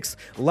 26th,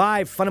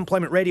 live Fun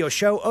Employment Radio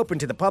show, open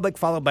to the public,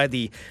 followed by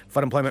the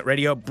Fun Employment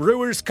Radio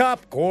Brewers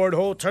Cup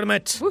Cornhole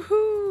Tournament.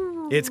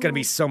 Woohoo! It's going to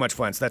be so much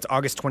fun. So that's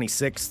August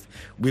 26th.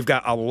 We've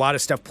got a lot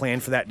of stuff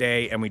planned for that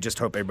day, and we just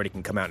hope everybody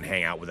can come out and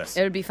hang out with us.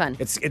 It would be fun.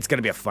 It's going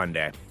to be a fun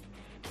day.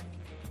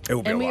 It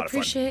will be And a we lot of fun.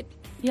 appreciate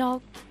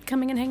y'all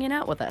coming and hanging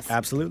out with us.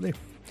 Absolutely.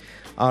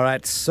 All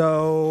right,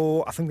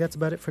 so I think that's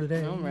about it for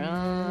today. All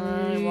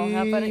right. We'll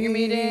have fun at your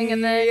meeting,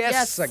 and then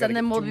Yes, I gotta and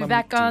then get we'll to be my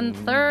back on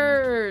meeting.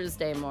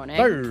 Thursday morning.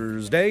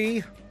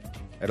 Thursday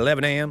at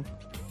 11 a.m.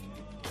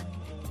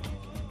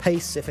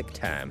 Pacific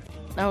time.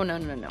 Oh, no.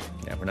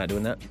 Yeah, we're not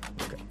doing that?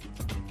 Okay.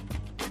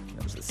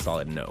 That was a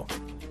solid no.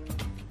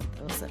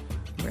 That was a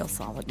real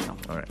solid no.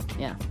 All right.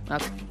 Yeah.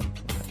 Okay.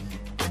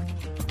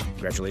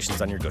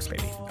 Congratulations on your ghost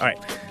baby. All right.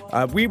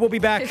 We will be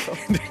back.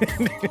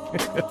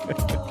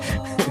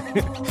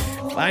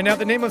 Find out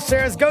the name of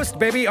Sarah's ghost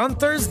baby on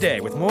Thursday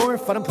with more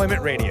Fun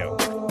Employment Radio.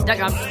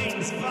 .com.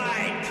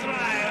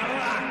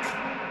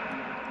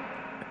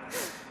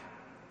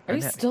 Are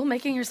you still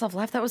making yourself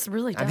laugh? That was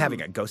really dumb. I'm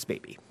having a ghost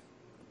baby.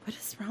 What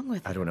is wrong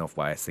with I you? don't know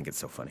why I think it's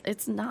so funny.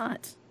 It's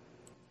not.